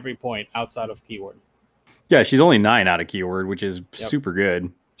every point outside of Keyword. Yeah, she's only 9 out of keyword, which is super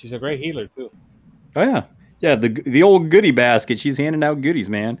good. She's a great healer too. Oh yeah, yeah. The old goodie basket. She's handing out goodies,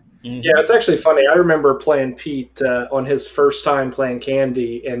 man. Mm-hmm. Yeah, it's actually funny. I remember playing Pete on his first time playing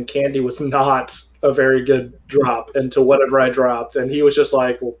Candy, and Candy was not a very good drop into whatever I dropped, and he was just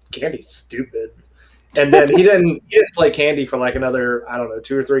like, "Well, Candy's stupid." And then he didn't play Candy for like another, I don't know,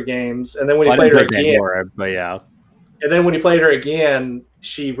 2 or 3 games, and then when he played her again, but yeah. And then when he played her again,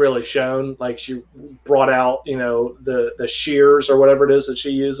 she really shone. Like she brought out, the shears or whatever it is that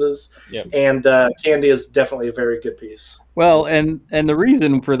she uses. Yep. And Candy is definitely a very good piece. Well, and the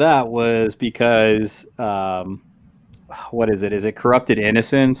reason for that was because, what is it? Is it Corrupted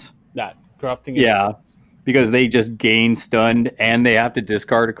Innocence? That corrupting. Yeah, innocence. Because they just gain stunned and they have to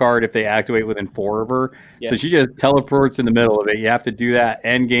discard a card if they activate within 4 of her. Yes. So she just teleports in the middle of it. You have to do that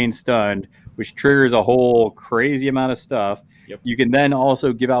and gain stunned, which triggers a whole crazy amount of stuff. Yep. You can then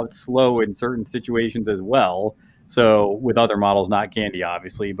also give out slow in certain situations as well. So with other models, not Candy,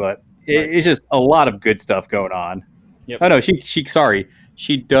 obviously, but it's just a lot of good stuff going on. Yep. Oh no,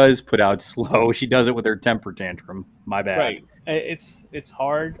 she does put out slow. She does it with her temper tantrum. My bad. Right. It's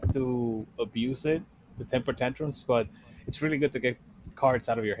hard to abuse it, the temper tantrums, but it's really good to get cards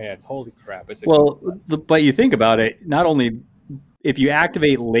out of your hand. Holy crap! But you think about it. Not only if you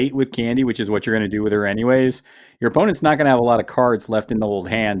activate late with Candy, which is what you're going to do with her anyways, your opponent's not going to have a lot of cards left in the old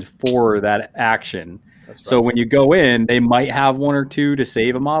hand for that action. That's right. So when you go in, they might have 1 or 2 to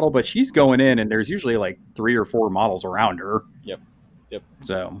save a model, but she's going in, and there's usually like 3 or 4 models around her. Yep.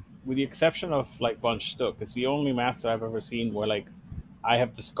 So with the exception of like Von Stuck, it's the only master I've ever seen where like I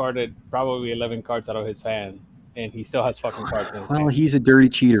have discarded probably 11 cards out of his hand, and he still has fucking cards in his hand. he's a dirty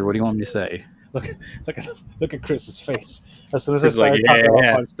cheater. What do you want me to say? Look at Chris's face. As soon as Chris I started is like, talking yeah, about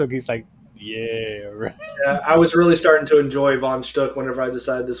yeah. Von Stuck, he's like, yeah, right. Yeah, I was really starting to enjoy Von Stuck whenever I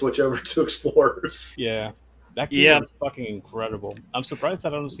decided to switch over to Explorers. Yeah. That keyword is fucking incredible. I'm surprised I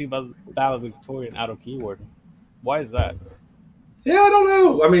don't see Valedictorian out of keyword. Why is that? Yeah, I don't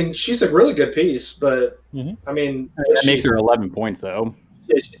know. I mean, she's a really good piece, but Mhm. I mean, That makes her 11 points, though.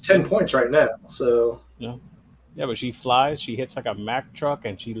 yeah, she's 10 points right now. So Yeah, but she flies, she hits like a Mack truck,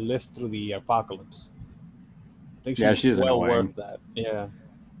 and she lifts through the apocalypse. I think she's well annoying. worth that. Yeah.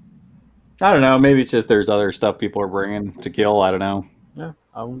 I don't know. Maybe it's just there's other stuff people are bringing to kill. I don't know. Yeah,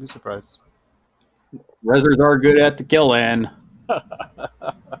 I wouldn't be surprised. Rezzers are good at the killing.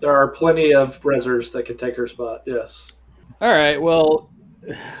 there are plenty of Rezzers that can take her spot. Yes. All right. Well,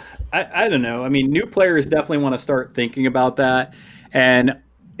 I don't know. I mean, new players definitely want to start thinking about that. And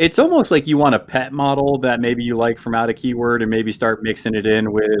it's almost like you want a pet model that maybe you like from out of keyword and maybe start mixing it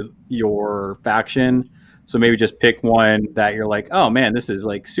in with your faction. So maybe just pick one that you're like, oh man, this is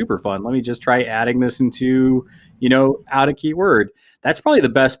like super fun. Let me just try adding this into, out of keyword. That's probably the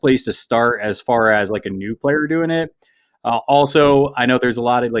best place to start as far as like a new player doing it. Also, I know there's a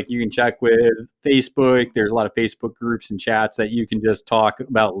lot of like you can check with Facebook. There's a lot of Facebook groups and chats that you can just talk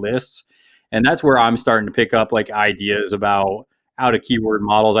about lists. And that's where I'm starting to pick up like ideas about out of keyword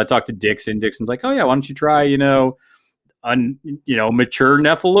models. I talked to Dixon. Dixon's like, oh yeah, why don't you try, mature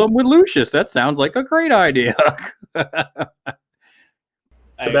Nephilim with Lucius? That sounds like a great idea.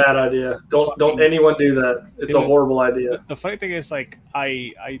 It's a bad idea. Don't anyone do that. It's a horrible idea. The funny thing is, like,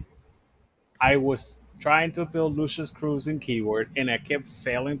 I was trying to build Lucius Cruz in keyword, and I kept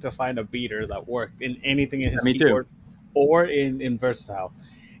failing to find a beater that worked in anything in his keyword or in versatile.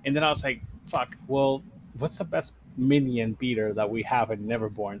 And then I was like, fuck, well, what's the best minion beater that we have in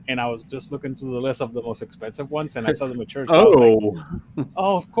Neverborn? And I was just looking through the list of the most expensive ones, and I saw the mature. So I was like,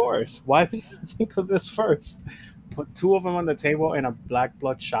 oh, of course. Why did you think of this first? Put 2 of them on the table and a Black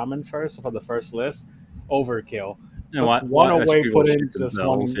Blood Shaman first for the first list. Overkill. One away, put in just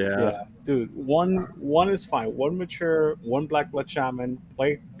one. Yeah, dude. One is fine. One mature, one Black Blood Shaman.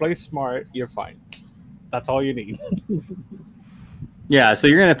 Play smart. You're fine. That's all you need. Yeah, so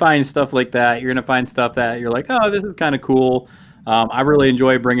you're going to find stuff like that. You're going to find stuff that you're like, oh, this is kind of cool. I really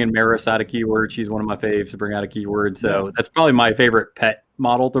enjoy bringing Maris out of keyword. She's one of my faves to bring out of keyword. So that's probably my favorite pet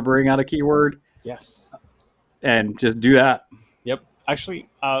model to bring out of keyword. Yes. And just do that. Yep. Actually,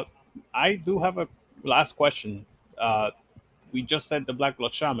 I do have a last question. We just said the Black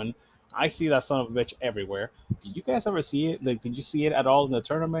Blood Shaman. I see that son of a bitch everywhere. Did you guys ever see it? Like, did you see it at all in the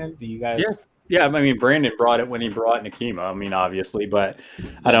tournament? Do you guys? Yeah. I mean, Brandon brought it when he brought Nakima. I mean, obviously, but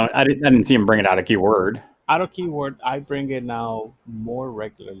I didn't see him bring it out of keyword. Out of keyword, I bring it now more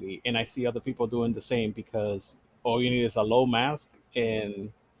regularly, and I see other people doing the same because all you need is a low mask,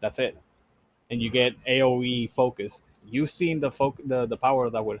 and that's it. And you get AOE focus. You've seen the power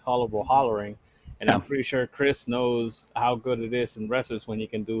of that with Hollowable Hollering, And I'm pretty sure Chris knows how good it is in Wrestlers when you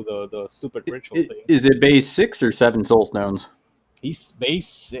can do the stupid ritual thing. Is it base 6 or 7 soul stones? He's base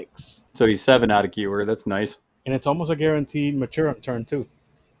 6. So he's 7 out of keyword. That's nice. And it's almost a guaranteed mature on turn 2.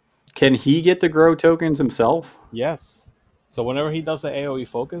 Can he get the grow tokens himself? Yes. So whenever he does the AoE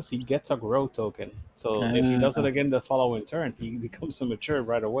focus, he gets a grow token. So if he does it again the following turn, he becomes a mature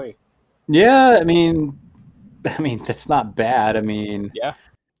right away. Yeah, I mean that's not bad. Yeah.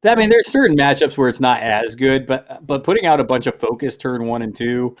 There's certain matchups where it's not as good, but putting out a bunch of focus turn 1 and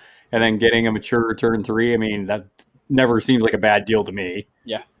 2, and then getting a mature turn 3, that never seems like a bad deal to me.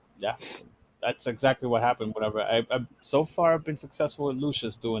 Yeah. That's exactly what happened. Whenever I've so far been successful with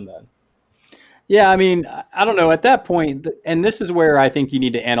Lucius doing that. Yeah, I don't know. At that point, and this is where I think you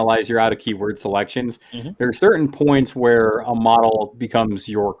need to analyze your out of keyword selections. Mm-hmm. There are certain points where a model becomes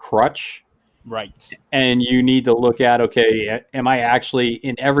your crutch. Right. And you need to look at, okay, am I actually,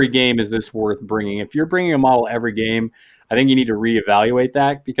 in every game, is this worth bringing? If you're bringing a model every game, I think you need to reevaluate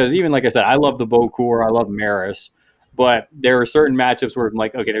that. Because even, like I said, I love the Bokur, I love Maris. But there are certain matchups where I'm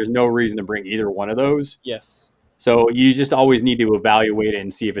like, okay, there's no reason to bring either one of those. Yes. So you just always need to evaluate it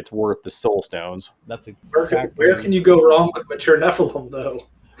and see if it's worth the soul stones. That's exactly. Where can you go wrong with mature Nephilim, though?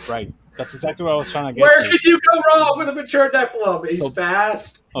 Right. That's exactly what I was trying to get. Where could you go wrong with a mature Nephilim? He's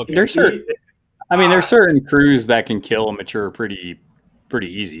fast. Okay. There's certain crews that can kill a mature pretty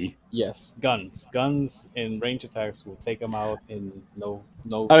easy. Yes, guns and range attacks will take them out in no.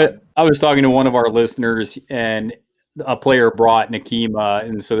 I was talking to one of our listeners, and a player brought Nekima,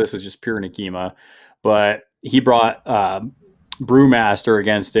 and so this is just pure Nekima, but he brought Brewmaster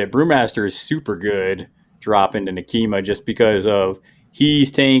against it. Brewmaster is super good drop into Nekima just because of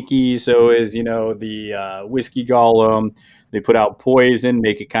he's tanky, so is the Whiskey Golem. They put out poison,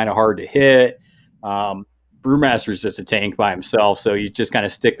 make it kind of hard to hit. Brewmaster's just a tank by himself, so you just kind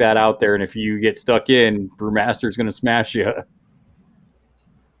of stick that out there, and if you get stuck in, Brewmaster's going to smash you.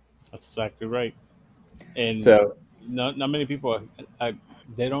 That's exactly right. And so, not many people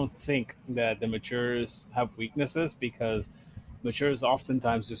they don't think that the matures have weaknesses because matures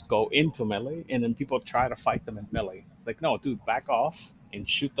oftentimes just go into melee, and then people try to fight them in melee. It's like, no, dude, back off and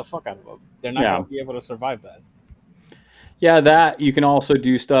shoot the fuck out of them. They're not going to be able to survive that. Yeah, that you can also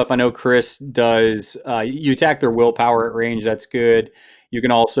do stuff. I know Chris does. You attack their willpower at range. That's good. You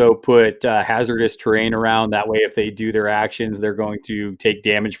can also put hazardous terrain around. That way, if they do their actions, they're going to take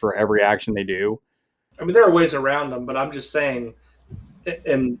damage for every action they do. There are ways around them, but I'm just saying,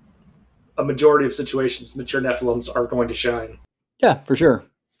 in a majority of situations, mature Nephilims are going to shine. Yeah, for sure.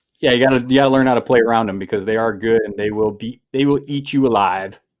 Yeah, you gotta learn how to play around them because they are good and they will eat you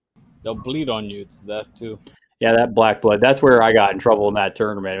alive. They'll bleed on you to death too. Yeah, that black blood. That's where I got in trouble in that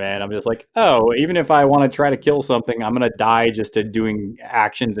tournament, man. I'm just like, oh, even if I want to try to kill something, I'm gonna die just to doing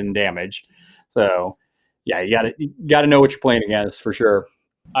actions and damage. So, yeah, you gotta know what you're playing against for sure.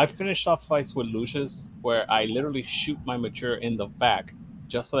 I've finished off fights with Lucius where I literally shoot my mature in the back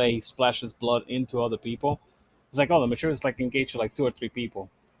just so that he splashes blood into other people. It's like, oh, the mature is engaged with 2 or 3 people.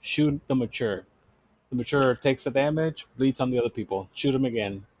 Shoot the mature. The mature takes the damage, bleeds on the other people. Shoot him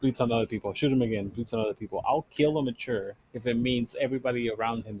again, bleeds on other people. Shoot him again, bleeds on other people. I'll kill the mature if it means everybody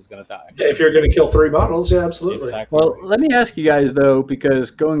around him is going to die. Yeah, if you're going to kill 3 models, yeah, absolutely. Exactly. Well, let me ask you guys, though,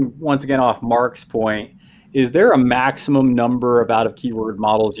 because going once again off Mark's point, is there a maximum number of out-of-keyword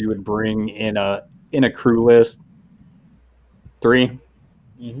models you would bring in a crew list? 3?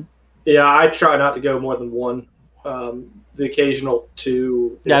 Mm-hmm. Yeah, I try not to go more than 1. The occasional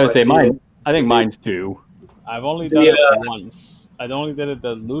 2. Yeah, I would say mine. I think mine's 2. I've only done it once. I only did it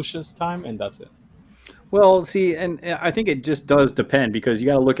the Lucius time, and that's it. Well, see, and I think it just does depend because you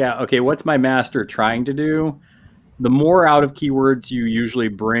got to look at, okay, what's my master trying to do? The more out of keywords you usually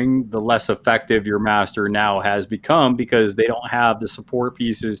bring, the less effective your master now has become because they don't have the support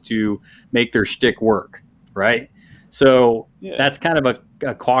pieces to make their shtick work, right? So that's kind of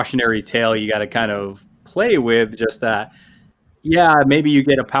a cautionary tale you got to kind of play with, just that. Yeah, maybe you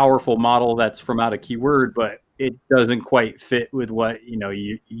get a powerful model that's from out of keyword, but it doesn't quite fit with what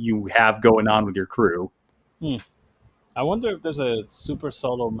you have going on with your crew. I wonder if there's a super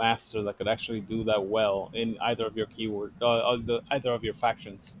solo master that could actually do that well in either of your keyword, either of your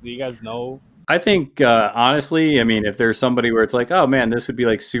factions. Do you guys know? I think honestly, if there's somebody where it's like, oh man, this would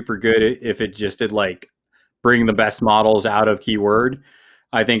be super good if it just did bring the best models out of keyword.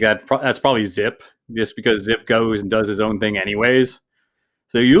 I think that's probably Zip. Just because Zip goes and does his own thing anyways.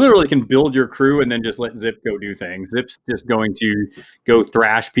 So you literally can build your crew and then just let Zip go do things. Zip's just going to go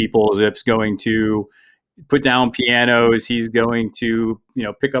thrash people. Zip's going to put down pianos. He's going to,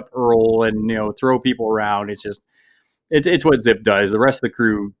 pick up Earl and, throw people around. It's just, it's what Zip does. The rest of the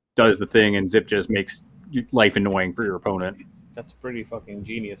crew does the thing, and Zip just makes life annoying for your opponent. That's pretty fucking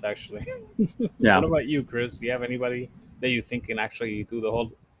genius, actually. Yeah. What about you, Chris? Do you have anybody that you think can actually do the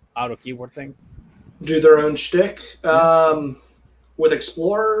whole auto keyword thing? Do their own shtick. With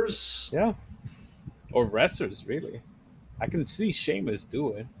explorers. Yeah. Or wrestlers, really. I can see Sheamus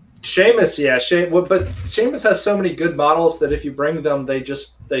do it. Sheamus, yeah, but Sheamus has so many good models that if you bring them,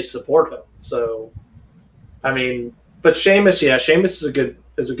 they support him. So, I mean, but Sheamus is a good,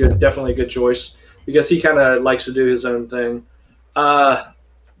 definitely a good choice because he kind of likes to do his own thing.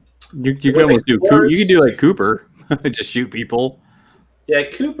 You can almost do. You can do like Cooper, just shoot people. Yeah,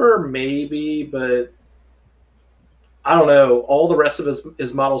 Cooper maybe, but I don't know. All the rest of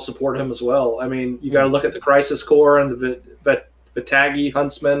his models support him as well. I mean, you got to look at the Crisis Core and the Vitagi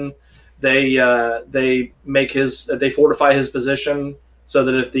Huntsman. They fortify his position so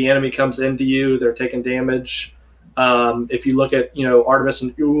that if the enemy comes into you, they're taking damage. If you look at Artemis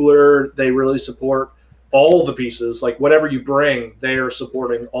and Euler, they really support all the pieces. Like whatever you bring, they are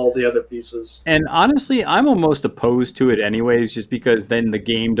supporting all the other pieces. And honestly, I'm almost opposed to it anyways, just because then the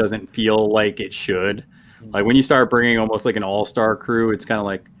game doesn't feel like it should. Like when you start bringing almost like an all-star crew, it's kind of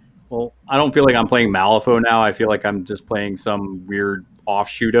like, well, I don't feel like I'm playing Malifaux now. I feel like I'm just playing some weird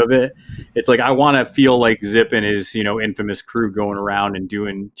offshoot of it. It's like I want to feel like Zip and his, infamous crew going around and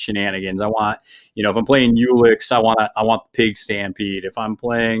doing shenanigans. I want, if I'm playing Ulix, I want the Pig Stampede. If I'm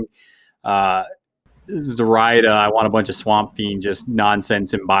playing Zoraida, I want a bunch of Swamp Fiend, just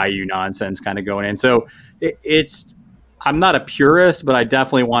nonsense and Bayou nonsense kind of going in. So it's. I'm not a purist, but I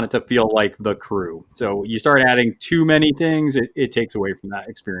definitely want it to feel like the crew. So you start adding too many things, it takes away from that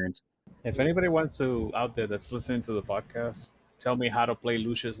experience. If anybody wants to, out there that's listening to the podcast, tell me how to play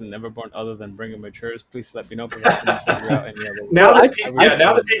Lucius and Neverborn other than bringing matures, please let me know. Because I couldn't figure out any other way. Now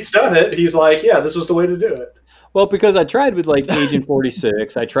that Pete's done it, he's like, yeah, this is the way to do it. Well, because I tried with like Agent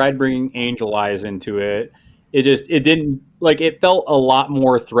 46, I tried bringing Angel Eyes into it. It didn't, like, it felt a lot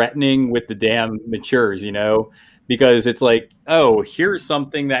more threatening with the damn matures, because it's like, oh, here's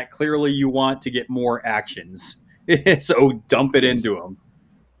something that clearly you want to get more actions. So dump it into them.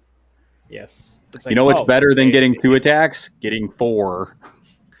 Yes. It's Like, what's better than getting 2 attacks? Getting 4.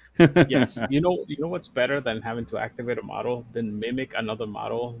 Yes. You know what's better than having to activate a model, then mimic another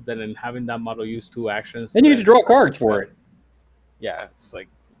model, than having that model use 2 actions. Then you need to draw cards for it. Yeah, it's like,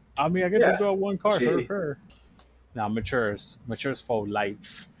 I get to draw 1 card. Her. Now, matures for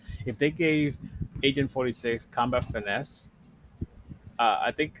life. If they gave Agent 46 Combat Finesse,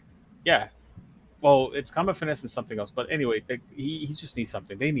 I think, yeah. Well, it's Combat Finesse and something else. But anyway, he just needs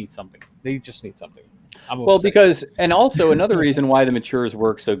something. They need something. They just need something. And also another reason why the matures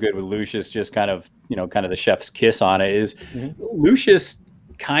work so good with Lucius, just kind of the chef's kiss on it, is Lucius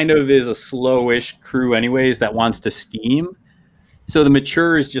kind of is a slowish crew anyways that wants to scheme. So the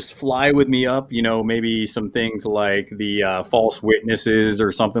matures just fly with me up, maybe some things like the false witnesses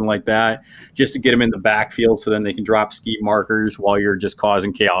or something like that, just to get them in the backfield so then they can drop ski markers while you're just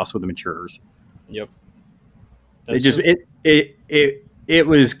causing chaos with the matures. Yep. It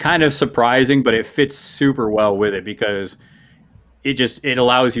was kind of surprising, but it fits super well with it because it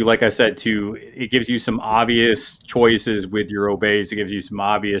allows you, like I said, it gives you some obvious choices with your obeys. It gives you some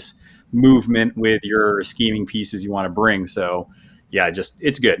obvious movement with your scheming pieces you want to bring. So yeah,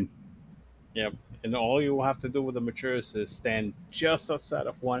 it's good. Yep. And all you have to do with the matures is stand just outside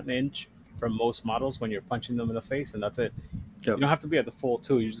of 1 inch from most models when you're punching them in the face, and that's it. Yep. You don't have to be at the full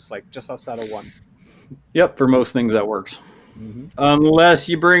 2. You're just like just outside of 1. Yep. For most things, that works. Mm-hmm. Unless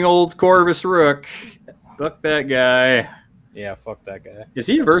you bring old Corvus Rook. Fuck that guy. Yeah, fuck that guy. Is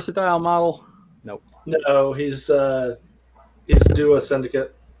he a versatile model? Nope. No, he's Duo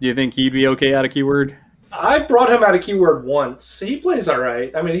Syndicate. Do you think he'd be okay out of keyword? I brought him out of keyword once. He plays all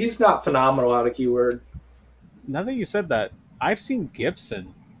right. I mean, he's not phenomenal out of keyword. Now that you said that, I've seen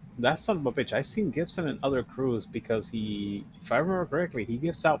Gibson. That son of a bitch. I've seen Gibson in other crews because he, if I remember correctly, he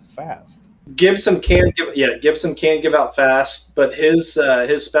gives out fast. Gibson can give out fast, but his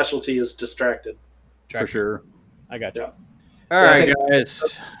specialty is distracted. For sure. I got you. Yeah. All right,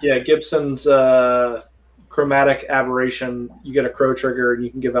 guys. Yeah, Gibson's chromatic aberration. You get a crow trigger and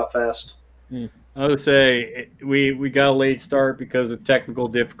you can give out fast. I would say we got a late start because of technical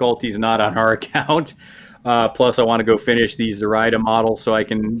difficulties not on our account. Plus, I want to go finish these Zoraida models so I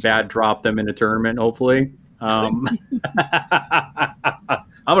can bad drop them in a tournament, hopefully. I'm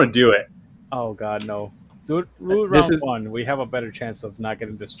going to do it. Oh, God, no. Do it round 1. We have a better chance of not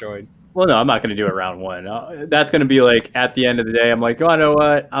getting destroyed. Well, no, I'm not going to do it round 1. That's going to be like at the end of the day. I'm like, oh, you know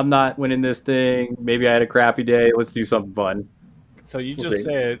what? I'm not winning this thing. Maybe I had a crappy day. Let's do something fun. So you just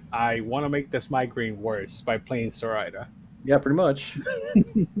said, I want to make this migraine worse by playing Zoraida. Yeah, pretty much.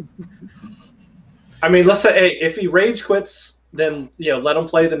 I mean, let's say hey, if he rage quits, then let him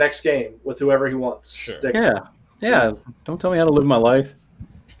play the next game with whoever he wants. Sure. Yeah. Don't tell me how to live my life.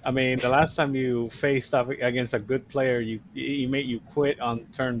 I mean, the last time you faced up against a good player, he made you quit on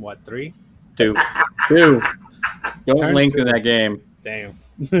turn 3? 2. Don't Turn lengthen 2. that game. Damn.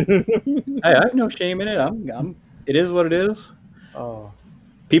 I have no shame in it. It is what it is. Oh.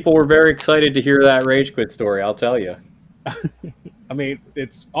 People were very excited to hear that rage quit story. I'll tell you. I mean,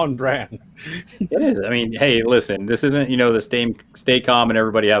 it's on brand. It is. I mean, hey, listen, this isn't the stay calm and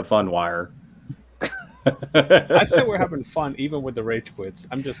everybody have fun wire. I'd say we're having fun even with the rage quits.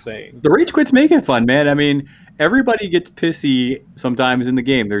 I'm just saying. The rage quits make it fun, man. I mean, everybody gets pissy sometimes in the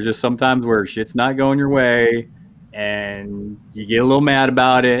game. There's just sometimes where shit's not going your way and you get a little mad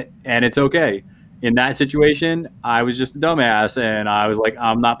about it, and it's okay. In that situation, I was just a dumbass, and I was like,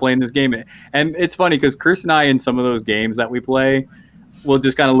 I'm not playing this game. And it's funny because Chris and I, in some of those games that we play, we'll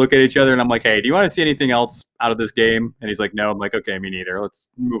just kind of look at each other, and I'm like, hey, do you want to see anything else out of this game? And he's like, no. I'm like, okay, me neither. Let's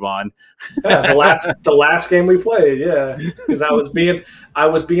move on. Yeah, the last game we played, yeah, because I was being a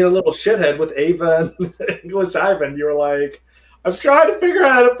little shithead with Ava and English Ivan. You were like, I'm trying to figure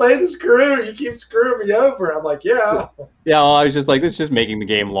out how to play this crew. You keep screwing me over. I'm like, yeah. Yeah, well, I was just like, this is just making the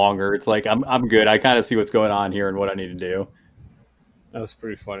game longer. It's like, I'm good. I kind of see what's going on here and what I need to do. That was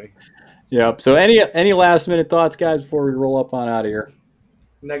pretty funny. Yep. So any last minute thoughts, guys, before we roll up on out of here?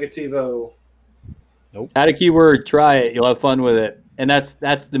 Negativo. Nope. Add a keyword, try it. You'll have fun with it. And that's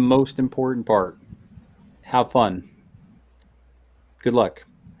the most important part. Have fun. Good luck.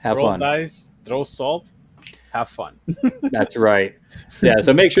 Have Roll fun. dice, throw salt, have fun. That's right. Yeah,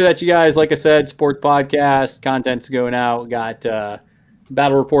 so make sure that you guys, like I said, sports podcast, content's going out. We got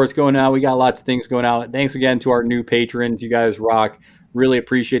battle reports going out. We got lots of things going out. Thanks again to our new patrons. You guys rock. Really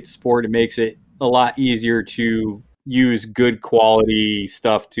appreciate the support. It makes it a lot easier to use good quality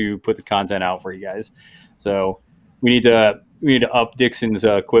stuff to put the content out for you guys. So we need to up Dixon's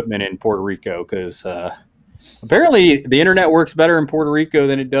equipment in Puerto Rico because apparently the internet works better in Puerto Rico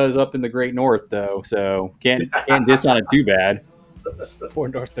than it does up in the Great North, though. So can't diss on it too bad. Poor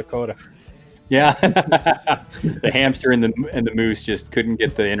North Dakota. Yeah, the hamster and the moose just couldn't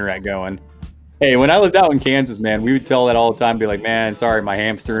get the internet going. Hey, when I lived out in Kansas, man, we would tell that all the time. Be like, man, sorry, my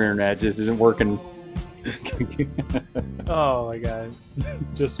hamster internet just isn't working. Oh my god.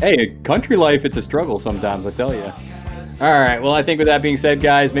 Hey, country life, it's a struggle sometimes, I tell you. All right, well, I think with that being said,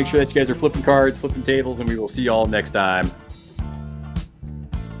 guys, make sure that you guys are flipping cards, flipping tables, and we will see you all next time.